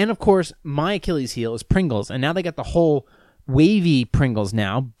really going. And of course, my Achilles heel is Pringles, and now they got the whole wavy Pringles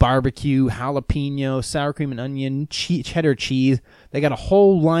now: barbecue, jalapeno, sour cream and onion, cheddar cheese. They got a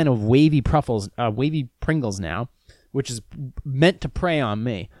whole line of wavy Pringles now, which is meant to prey on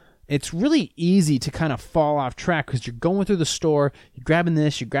me. It's really easy to kind of fall off track because you're going through the store, you're grabbing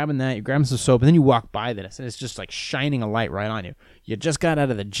this, you're grabbing that, you're grabbing some soap, and then you walk by this, and it's just like shining a light right on you. You just got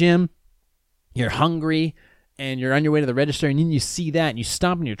out of the gym, you're hungry, and you're on your way to the register, and then you see that, and you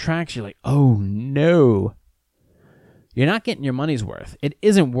stop in your tracks, you're like, oh no. You're not getting your money's worth. It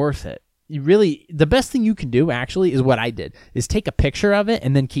isn't worth it. The best thing you can do, actually, is what I did, is take a picture of it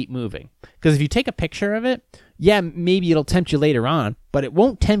and then keep moving. Because if you take a picture of it, yeah, maybe it'll tempt you later on, but it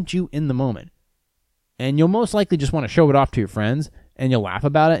won't tempt you in the moment. And you'll most likely just want to show it off to your friends, and you'll laugh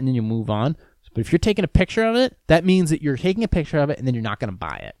about it, and then you'll move on. But if you're taking a picture of it, that means that you're taking a picture of it, and then you're not going to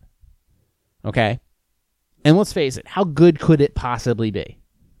buy it. Okay? And let's face it, how good could it possibly be?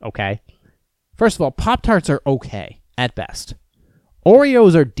 Okay? First of all, Pop-Tarts are okay, at best.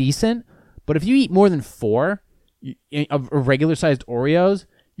 Oreos are decent, but if you eat more than 4 of regular-sized Oreos,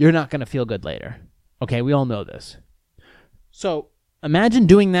 you're not going to feel good later. Okay, we all know this. So imagine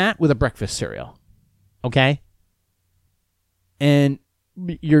doing that with a breakfast cereal. Okay? And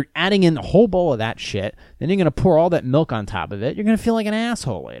you're adding in a whole bowl of that shit, then you're going to pour all that milk on top of it. You're going to feel like an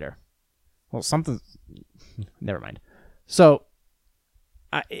asshole later. Well, never mind. So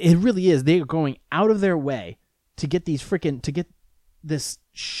it really is. They're going out of their way to get to get this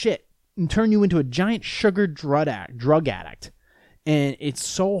shit and turn you into a giant sugar drug addict. And it's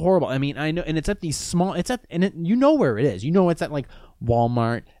so horrible. I mean, I know, and it's at these small, you know where it is. You know it's at like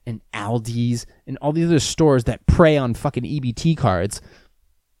Walmart and Aldi's and all these other stores that prey on fucking EBT cards.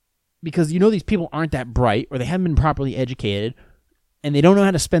 Because you know these people aren't that bright, or they haven't been properly educated, and they don't know how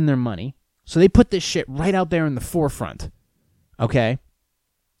to spend their money. So they put this shit right out there in the forefront. Okay?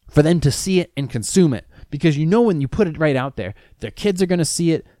 For them to see it and consume it. Because you know when you put it right out there, their kids are going to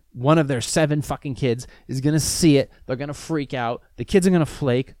see it. One of their 7 fucking kids is going to see it. They're going to freak out. The kids are going to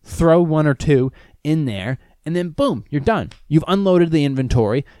flake, throw 1 or 2 in there, and then boom, you're done. You've unloaded the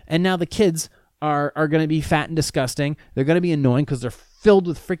inventory, and now the kids are going to be fat and disgusting. They're going to be annoying because they're filled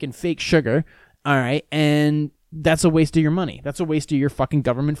with freaking fake sugar, all right? And that's a waste of your money. That's a waste of your fucking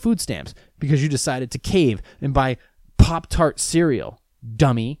government food stamps because you decided to cave and buy Pop-Tart cereal,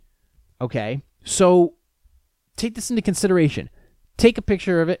 dummy, okay? So take this into consideration. Take a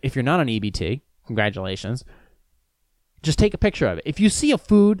picture of it. If you're not on EBT, congratulations. Just take a picture of it. If you see a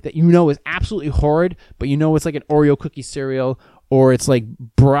food that you know is absolutely horrid, but you know it's like an Oreo cookie cereal, or it's like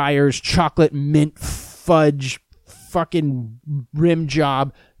Breyer's chocolate mint fudge fucking rim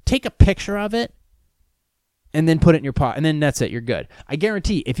job, take a picture of it and then put it in your pot, and then that's it. You're good. I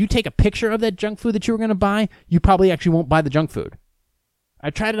guarantee if you take a picture of that junk food that you were going to buy, you probably actually won't buy the junk food.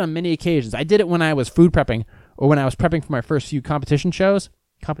 I tried it on many occasions. I did it when I was food prepping, or when I was prepping for my first few fitness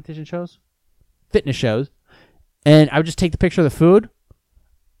shows, and I would just take the picture of the food,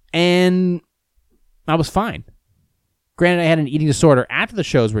 and I was fine. Granted, I had an eating disorder after the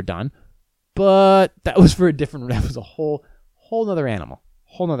shows were done, but that was that was a whole nother animal.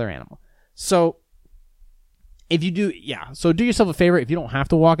 So, if you do, so do yourself a favor. If you don't have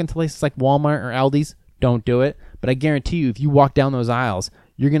to walk into places like Walmart or Aldi's, don't do it. But I guarantee you, if you walk down those aisles,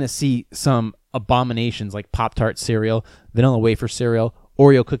 you're going to see some abominations like Pop-Tart cereal, vanilla wafer cereal,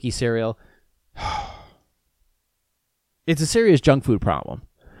 Oreo cookie cereal. It's a serious junk food problem.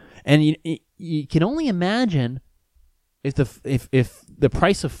 And you can only imagine if the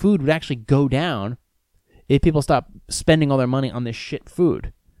price of food would actually go down if people stop spending all their money on this shit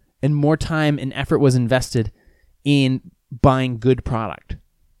food and more time and effort was invested in buying good product,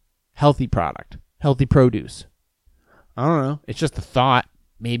 healthy produce. I don't know. It's just a thought.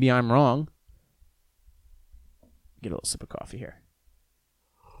 Maybe I'm wrong. Get a little sip of coffee here.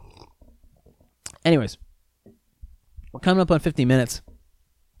 Anyways, we're coming up on 50 minutes.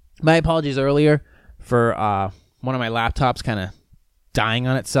 My apologies earlier for one of my laptops kind of dying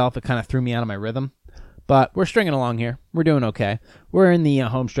on itself. It kind of threw me out of my rhythm. But we're stringing along here. We're doing okay. We're in the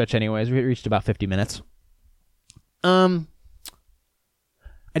home stretch anyways. We reached about 50 minutes. I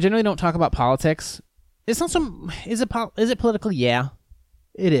generally don't talk about politics. It's not some... Is it political? Yeah,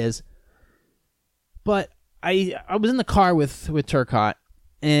 it is. But I was in the car with Turcotte,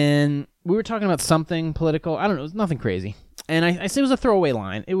 and we were talking about something political. I don't know. It was nothing crazy. And I said it was a throwaway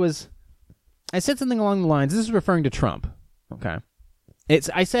line. I said something along the lines... This is referring to Trump. Okay.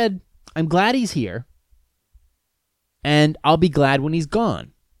 I said, I'm glad he's here. And I'll be glad when he's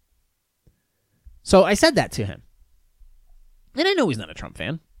gone. So I said that to him. And I know he's not a Trump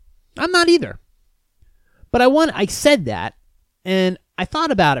fan. I'm not either. But I said that, and I thought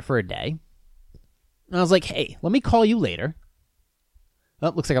about it for a day. And I was like, hey, let me call you later. Oh,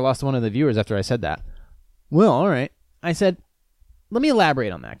 looks like I lost one of the viewers after I said that. Well, all right. I said, let me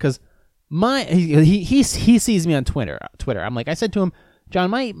elaborate on that, because he sees me on Twitter. I said to him, John,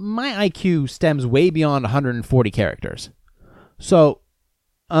 my IQ stems way beyond 140 characters. So,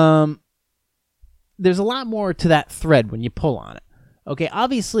 there's a lot more to that thread when you pull on it. Okay,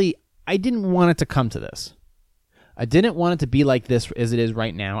 obviously, I didn't want it to come to this. I didn't want it to be like this as it is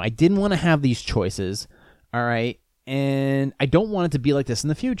right now. I didn't want to have these choices, all right? And I don't want it to be like this in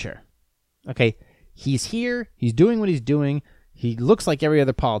the future. Okay, he's here. He's doing what he's doing. He looks like every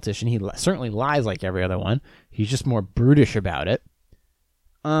other politician. He certainly lies like every other one. He's just more brutish about it.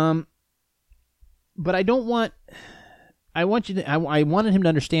 But I don't want... I wanted him to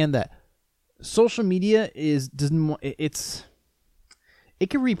understand that social media it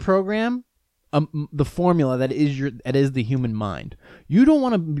can reprogram the formula that is the human mind. You don't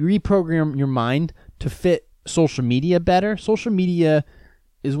want to reprogram your mind to fit social media better. Social media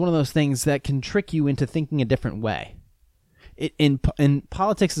is one of those things that can trick you into thinking a different way. In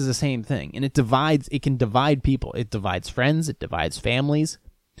politics is the same thing, and it can divide people. It divides friends. It divides families.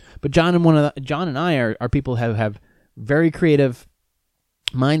 But John and I are people who have very creative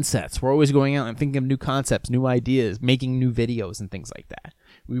mindsets. We're always going out and thinking of new concepts, new ideas, making new videos and things like that.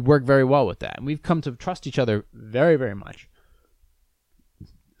 We work very well with that, and we've come to trust each other very, very much.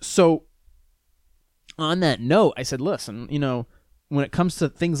 So, on that note, I said, listen, when it comes to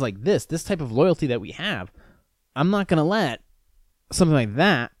things like this type of loyalty that we have, I'm not going to let something like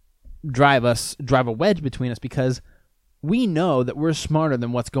that drive a wedge between us, because we know that we're smarter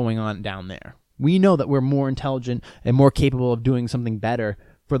than what's going on down there. We know that we're more intelligent and more capable of doing something better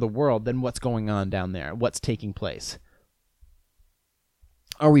for the world than what's going on down there, what's taking place.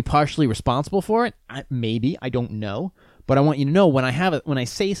 Are we partially responsible for it? Maybe. I don't know. But I want you to know, when I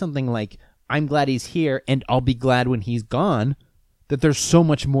say something like, I'm glad he's here and I'll be glad when he's gone, that there's so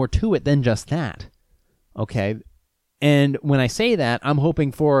much more to it than just that. Okay? And when I say that, I'm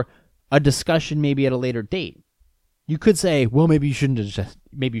hoping for a discussion maybe at a later date. You could say, well, maybe you shouldn't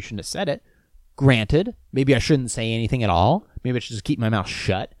have said it. Granted, maybe I shouldn't say anything at all. Maybe I should just keep my mouth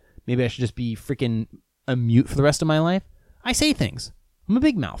shut. Maybe I should just be freaking a mute for the rest of my life. I say things. I'm a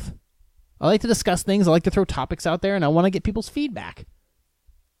big mouth. I like to discuss things. I like to throw topics out there, and I want to get people's feedback.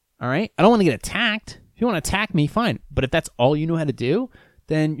 All right? I don't want to get attacked. If you want to attack me, fine. But if that's all you know how to do,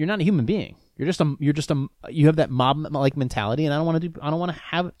 then you're not a human being. You have that mob-like mentality, and I don't want to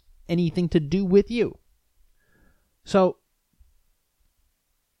have anything to do with you. So,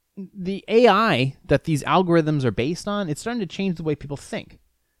 the AI that these algorithms are based on, it's starting to change the way people think.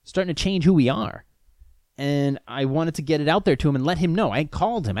 It's starting to change who we are. And I wanted to get it out there to him and let him know. I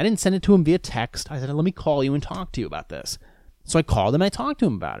called him. I didn't send it to him via text. I said, let me call you and talk to you about this. So I called him and I talked to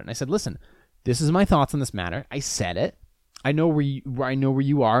him about it. And I said, listen, this is my thoughts on this matter. I said it. I know where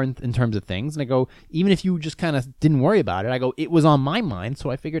you are in terms of things. And I go, even if you just kind of didn't worry about it, I go, it was on my mind, so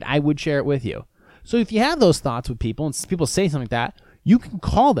I figured I would share it with you. So if you have those thoughts with people and people say something like that, you can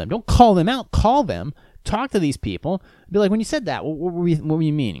call them. Don't call them out. Call them. Talk to these people. Be like, when you said that, what were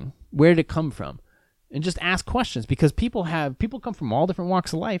you meaning? Where did it come from? And just ask questions, because people come from all different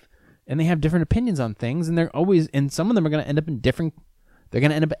walks of life, and they have different opinions on things, and some of them are going to end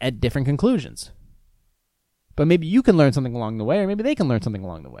up at different conclusions. But maybe you can learn something along the way, or maybe they can learn something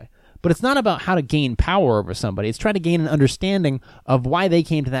along the way. But it's not about how to gain power over somebody. It's trying to gain an understanding of why they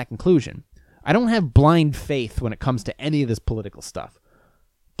came to that conclusion. I don't have blind faith when it comes to any of this political stuff.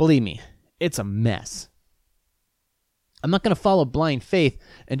 Believe me, it's a mess. I'm not going to follow blind faith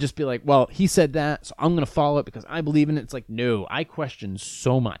and just be like, well, he said that, so I'm going to follow it because I believe in it. It's like, no, I question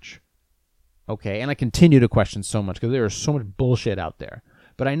so much. Okay, and I continue to question so much because there is so much bullshit out there.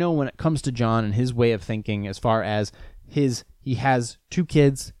 But I know when it comes to John and his way of thinking, as far as he has 2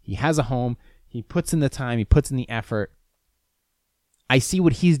 kids, he has a home, he puts in the time, he puts in the effort. I see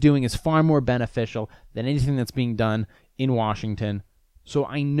what he's doing is far more beneficial than anything that's being done in Washington So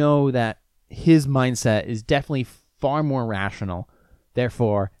I know that his mindset is definitely far more rational.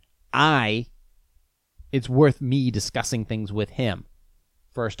 Therefore, it's worth me discussing things with him,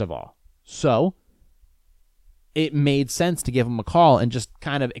 first of all. So it made sense to give him a call and just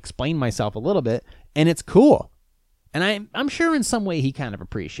kind of explain myself a little bit, and it's cool. And I'm sure in some way he kind of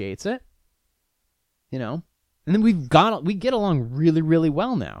appreciates it, you know. And then we get along really, really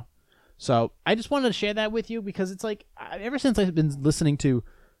well now. So I just wanted to share that with you because it's like ever since I've been listening to,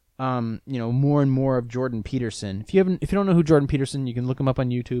 more and more of Jordan Peterson. If you don't know who Jordan Peterson, you can look him up on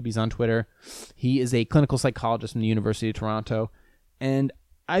YouTube. He's on Twitter. He is a clinical psychologist from the University of Toronto, and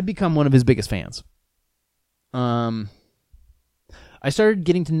I've become one of his biggest fans. I started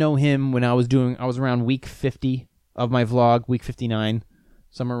getting to know him when I was around week 50 of my vlog, week 59,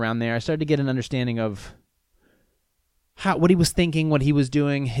 somewhere around there. I started to get an understanding of what he was thinking, what he was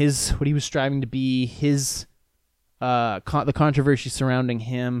doing, what he was striving to be, the controversy surrounding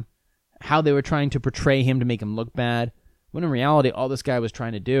him, how they were trying to portray him to make him look bad, when in reality, all this guy was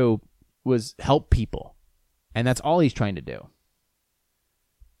trying to do was help people, and that's all he's trying to do.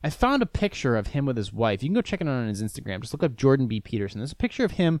 I found a picture of him with his wife. You can go check it out on his Instagram. Just look up Jordan B. Peterson. There's a picture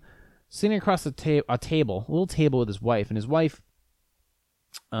of him sitting across a little table with his wife, and his wife,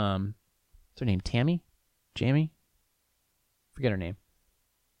 what's her name, Tammy? Jamie? Forget her name.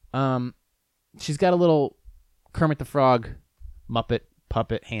 She's got a little Kermit the Frog Muppet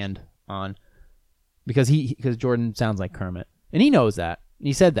puppet hand on because Jordan sounds like Kermit, and he knows that. And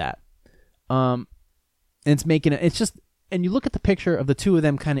he said that. And and you look at the picture of the two of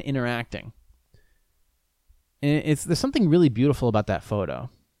them kind of interacting. And there's something really beautiful about that photo.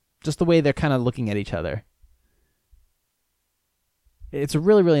 Just the way they're kind of looking at each other. It's a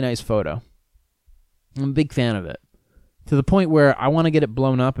really, really nice photo. I'm a big fan of it. To the point where I want to get it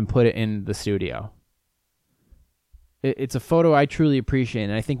blown up and put it in the studio. It's a photo I truly appreciate,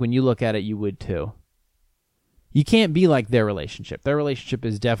 and I think when you look at it, you would too. You can't be like their relationship. Their relationship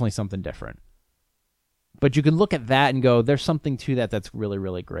is definitely something different. But you can look at that and go, there's something to that that's really,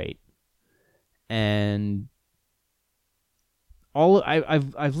 really great. And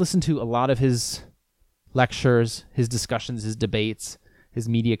I've listened to a lot of his lectures, his discussions, his debates, his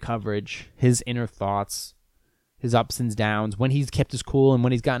media coverage, his inner thoughts, his ups and downs, when he's kept his cool and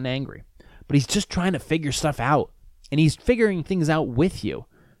when he's gotten angry. But he's just trying to figure stuff out. And he's figuring things out with you.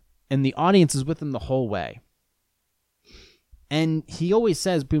 And the audience is with him the whole way. And he always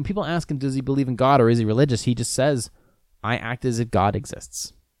says, when people ask him, does he believe in God or is he religious? He just says, I act as if God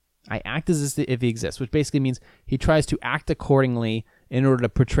exists. I act as if he exists, which basically means he tries to act accordingly in order to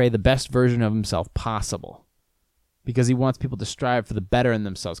portray the best version of himself possible. Because he wants people to strive for the better in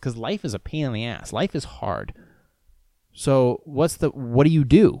themselves. Because life is a pain in the ass. Life is hard. So what do you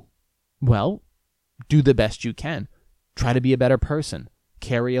do? Well, do the best you can. Try to be a better person.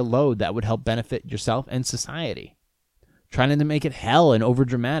 Carry a load that would help benefit yourself and society. Try not to make it hell and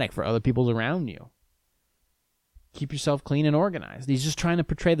overdramatic for other people around you. Keep yourself clean and organized. He's just trying to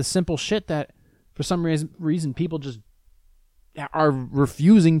portray the simple shit that for some reason people just are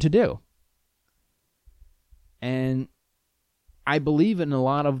refusing to do. And I believe in a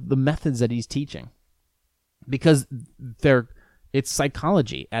lot of the methods that he's teaching. Because it's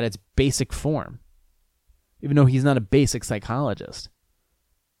psychology at its basic form. Even though he's not a basic psychologist.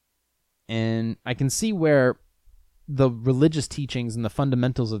 And I can see where the religious teachings and the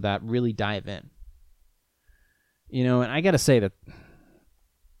fundamentals of that really dive in. You know, and I got to say that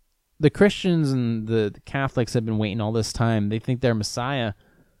the Christians and the Catholics have been waiting all this time. They think their Messiah,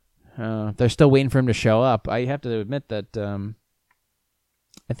 they're still waiting for him to show up. I have to admit that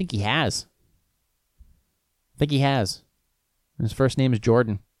I think he has. His first name is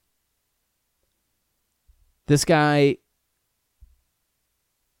Jordan. This guy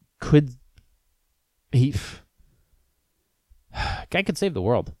could save the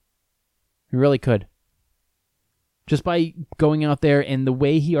world. He really could. Just by going out there and the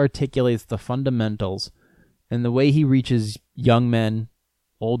way he articulates the fundamentals and the way he reaches young men,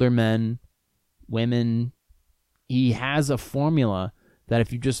 older men, women, he has a formula that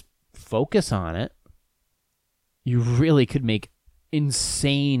if you just focus on it, you really could make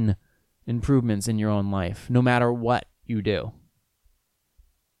insane improvements in your own life, no matter what you do.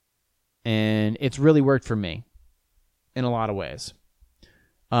 And it's really worked for me in a lot of ways.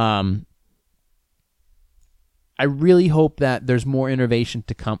 I really hope that there's more innovation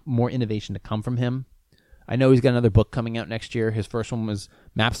to come from him. I know he's got another book coming out next year. His first one was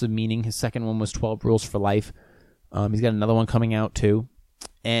Maps of Meaning. His second one was 12 Rules for Life. He's got another one coming out too,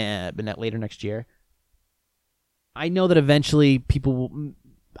 but later next year. I know that eventually people will.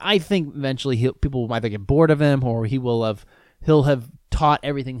 I think eventually people will either get bored of him or he'll have taught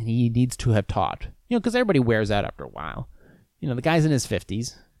everything that he needs to have taught. Because everybody wears out after a while. The guy's in his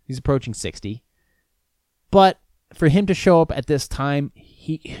 50s. He's approaching 60. But for him to show up at this time,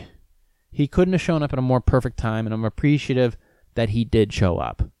 he couldn't have shown up at a more perfect time, and I'm appreciative that he did show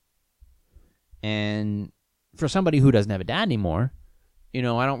up. And for somebody who doesn't have a dad anymore, I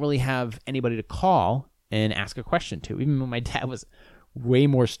don't really have anybody to call and ask a question to. Even when my dad was way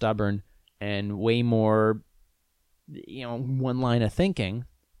more stubborn and way more, one line of thinking,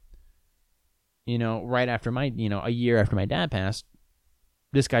 right after a year after my dad passed,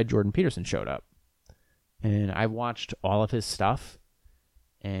 this guy Jordan Peterson showed up. And I watched all of his stuff,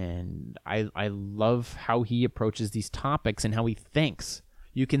 and I love how he approaches these topics and how he thinks.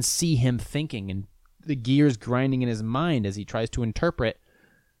 You can see him thinking and the gears grinding in his mind as he tries to interpret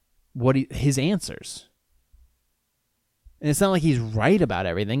his answers. And it's not like he's right about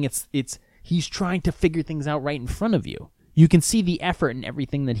everything. It's he's trying to figure things out right in front of you. You can see the effort in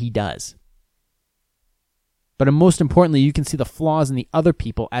everything that he does. But most importantly, you can see the flaws in the other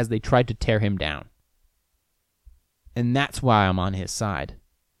people as they tried to tear him down. And that's why I'm on his side.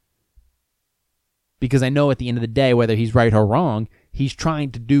 Because I know at the end of the day, whether he's right or wrong, he's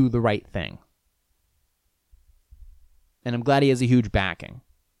trying to do the right thing. And I'm glad he has a huge backing.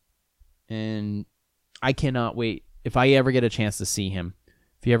 And I cannot wait. If I ever get a chance to see him,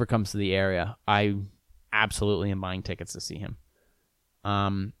 if he ever comes to the area, I absolutely am buying tickets to see him.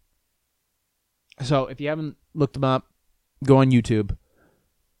 So if you haven't looked him up, go on YouTube.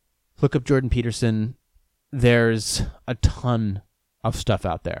 Look up Jordan Peterson. There's a ton of stuff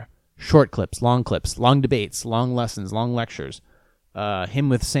out there. Short clips, long debates, long lessons, long lectures. Him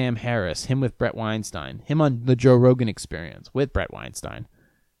with Sam Harris, him with Brett Weinstein, him on the Joe Rogan Experience with Brett Weinstein.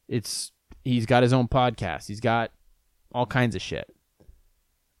 He's got his own podcast. He's got all kinds of shit.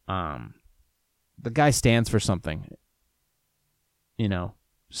 The guy stands for something.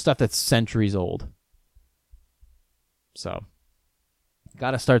 Stuff that's centuries old. So,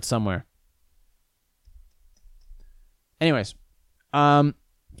 gotta start somewhere. Anyways,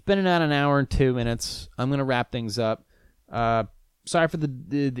 it's been about an hour and 2 minutes. I'm gonna wrap things up. Sorry for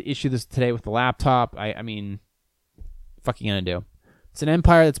the issue today with the laptop. I mean, fuck you gonna do? It's an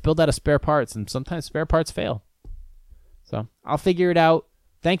empire that's built out of spare parts, and sometimes spare parts fail. So I'll figure it out.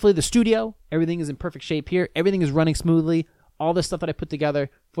 Thankfully, the studio, everything is in perfect shape here. Everything is running smoothly. All the stuff that I put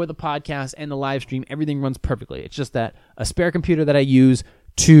together for the podcast and the live stream, everything runs perfectly. It's just that a spare computer that I use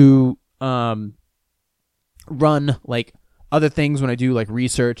to run like other things when I do like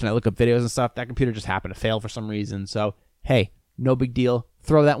research and I look up videos and stuff, that computer just happened to fail for some reason. So, hey, no big deal.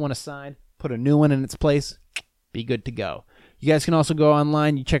 Throw that one aside, put a new one in its place, be good to go. You guys can also go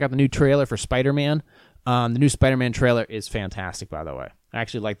online. You check out the new trailer for Spider-Man. The new Spider-Man trailer is fantastic, by the way. I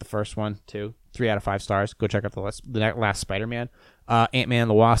actually like the first one, too. 3 out of 5 stars. Go check out the last Spider-Man. Ant-Man and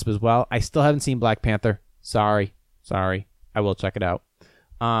the Wasp as well. I still haven't seen Black Panther. Sorry. I will check it out.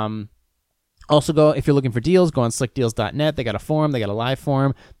 Also, if you're looking for deals, go on slickdeals.net. They got a forum. They got a live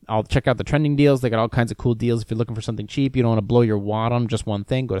forum. I'll check out the trending deals. They got all kinds of cool deals. If you're looking for something cheap, you don't want to blow your wad on just one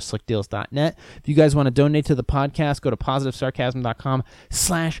thing, go to slickdeals.net. If you guys want to donate to the podcast, go to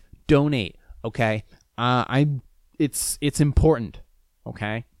positivesarcasm.com/donate. Okay? It's important.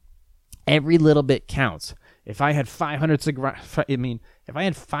 Okay? Every little bit counts. If I had 500 subscribers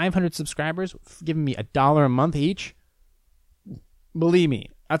giving me $1 a month each, believe me,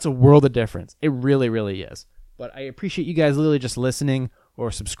 that's a world of difference. It really, really is. But I appreciate you guys literally just listening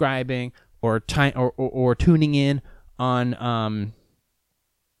or subscribing or tuning in on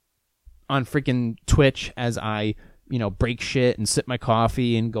freaking Twitch as I, break shit and sip my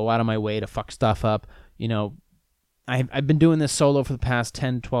coffee and go out of my way to fuck stuff up. I've been doing this solo for the past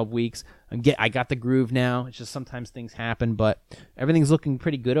 10, 12 weeks. I got the groove now. It's just sometimes things happen, but everything's looking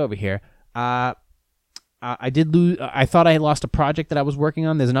pretty good over here. I did lose. I thought I had lost a project that I was working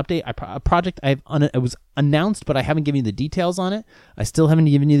on. There's an update. A project it was announced, but I haven't given you the details on it. I still haven't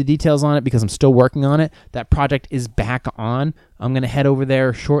given you the details on it because I'm still working on it. That project is back on. I'm going to head over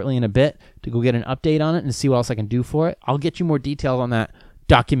there shortly in a bit to go get an update on it and see what else I can do for it. I'll get you more details on that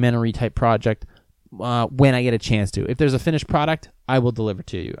documentary type project when I get a chance to. If there's a finished product, I will deliver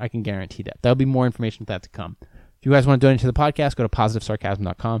to you. I can guarantee that. There'll be more information with that to come. If you guys want to donate to the podcast, go to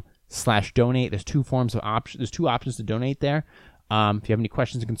positivesarcasm.com/donate. There's two options to donate there. If you have any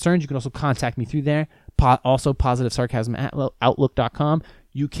questions or concerns, you can also contact me through there. Also, positivesarcasm@outlook.com.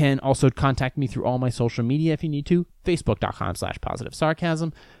 You can also contact me through all my social media if you need to.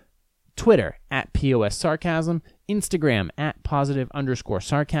 Facebook.com/positivesarcasm. Twitter @POSSarcasm. Instagram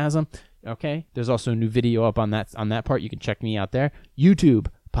 @positive_sarcasm. Okay. There's also a new video up on that part. You can check me out there. YouTube,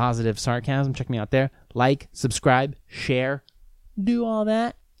 Positive Sarcasm. Check me out there. Like, subscribe, share. do all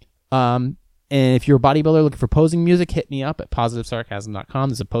that. And if you're a bodybuilder looking for posing music, hit me up at positivesarcasm.com.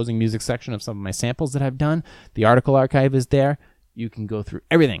 There's a posing music section of some of my samples that I've done. The article archive is there. You can go through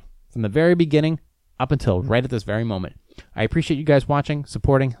everything from the very beginning up until right at this very moment. I appreciate you guys watching,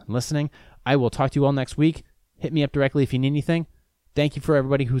 supporting, and listening. I will talk to you all next week. Hit me up directly if you need anything. Thank you for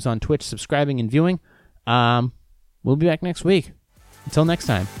everybody who's on Twitch subscribing and viewing. We'll be back next week. Until next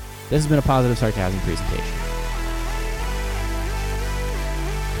time, this has been a Positive Sarcasm presentation.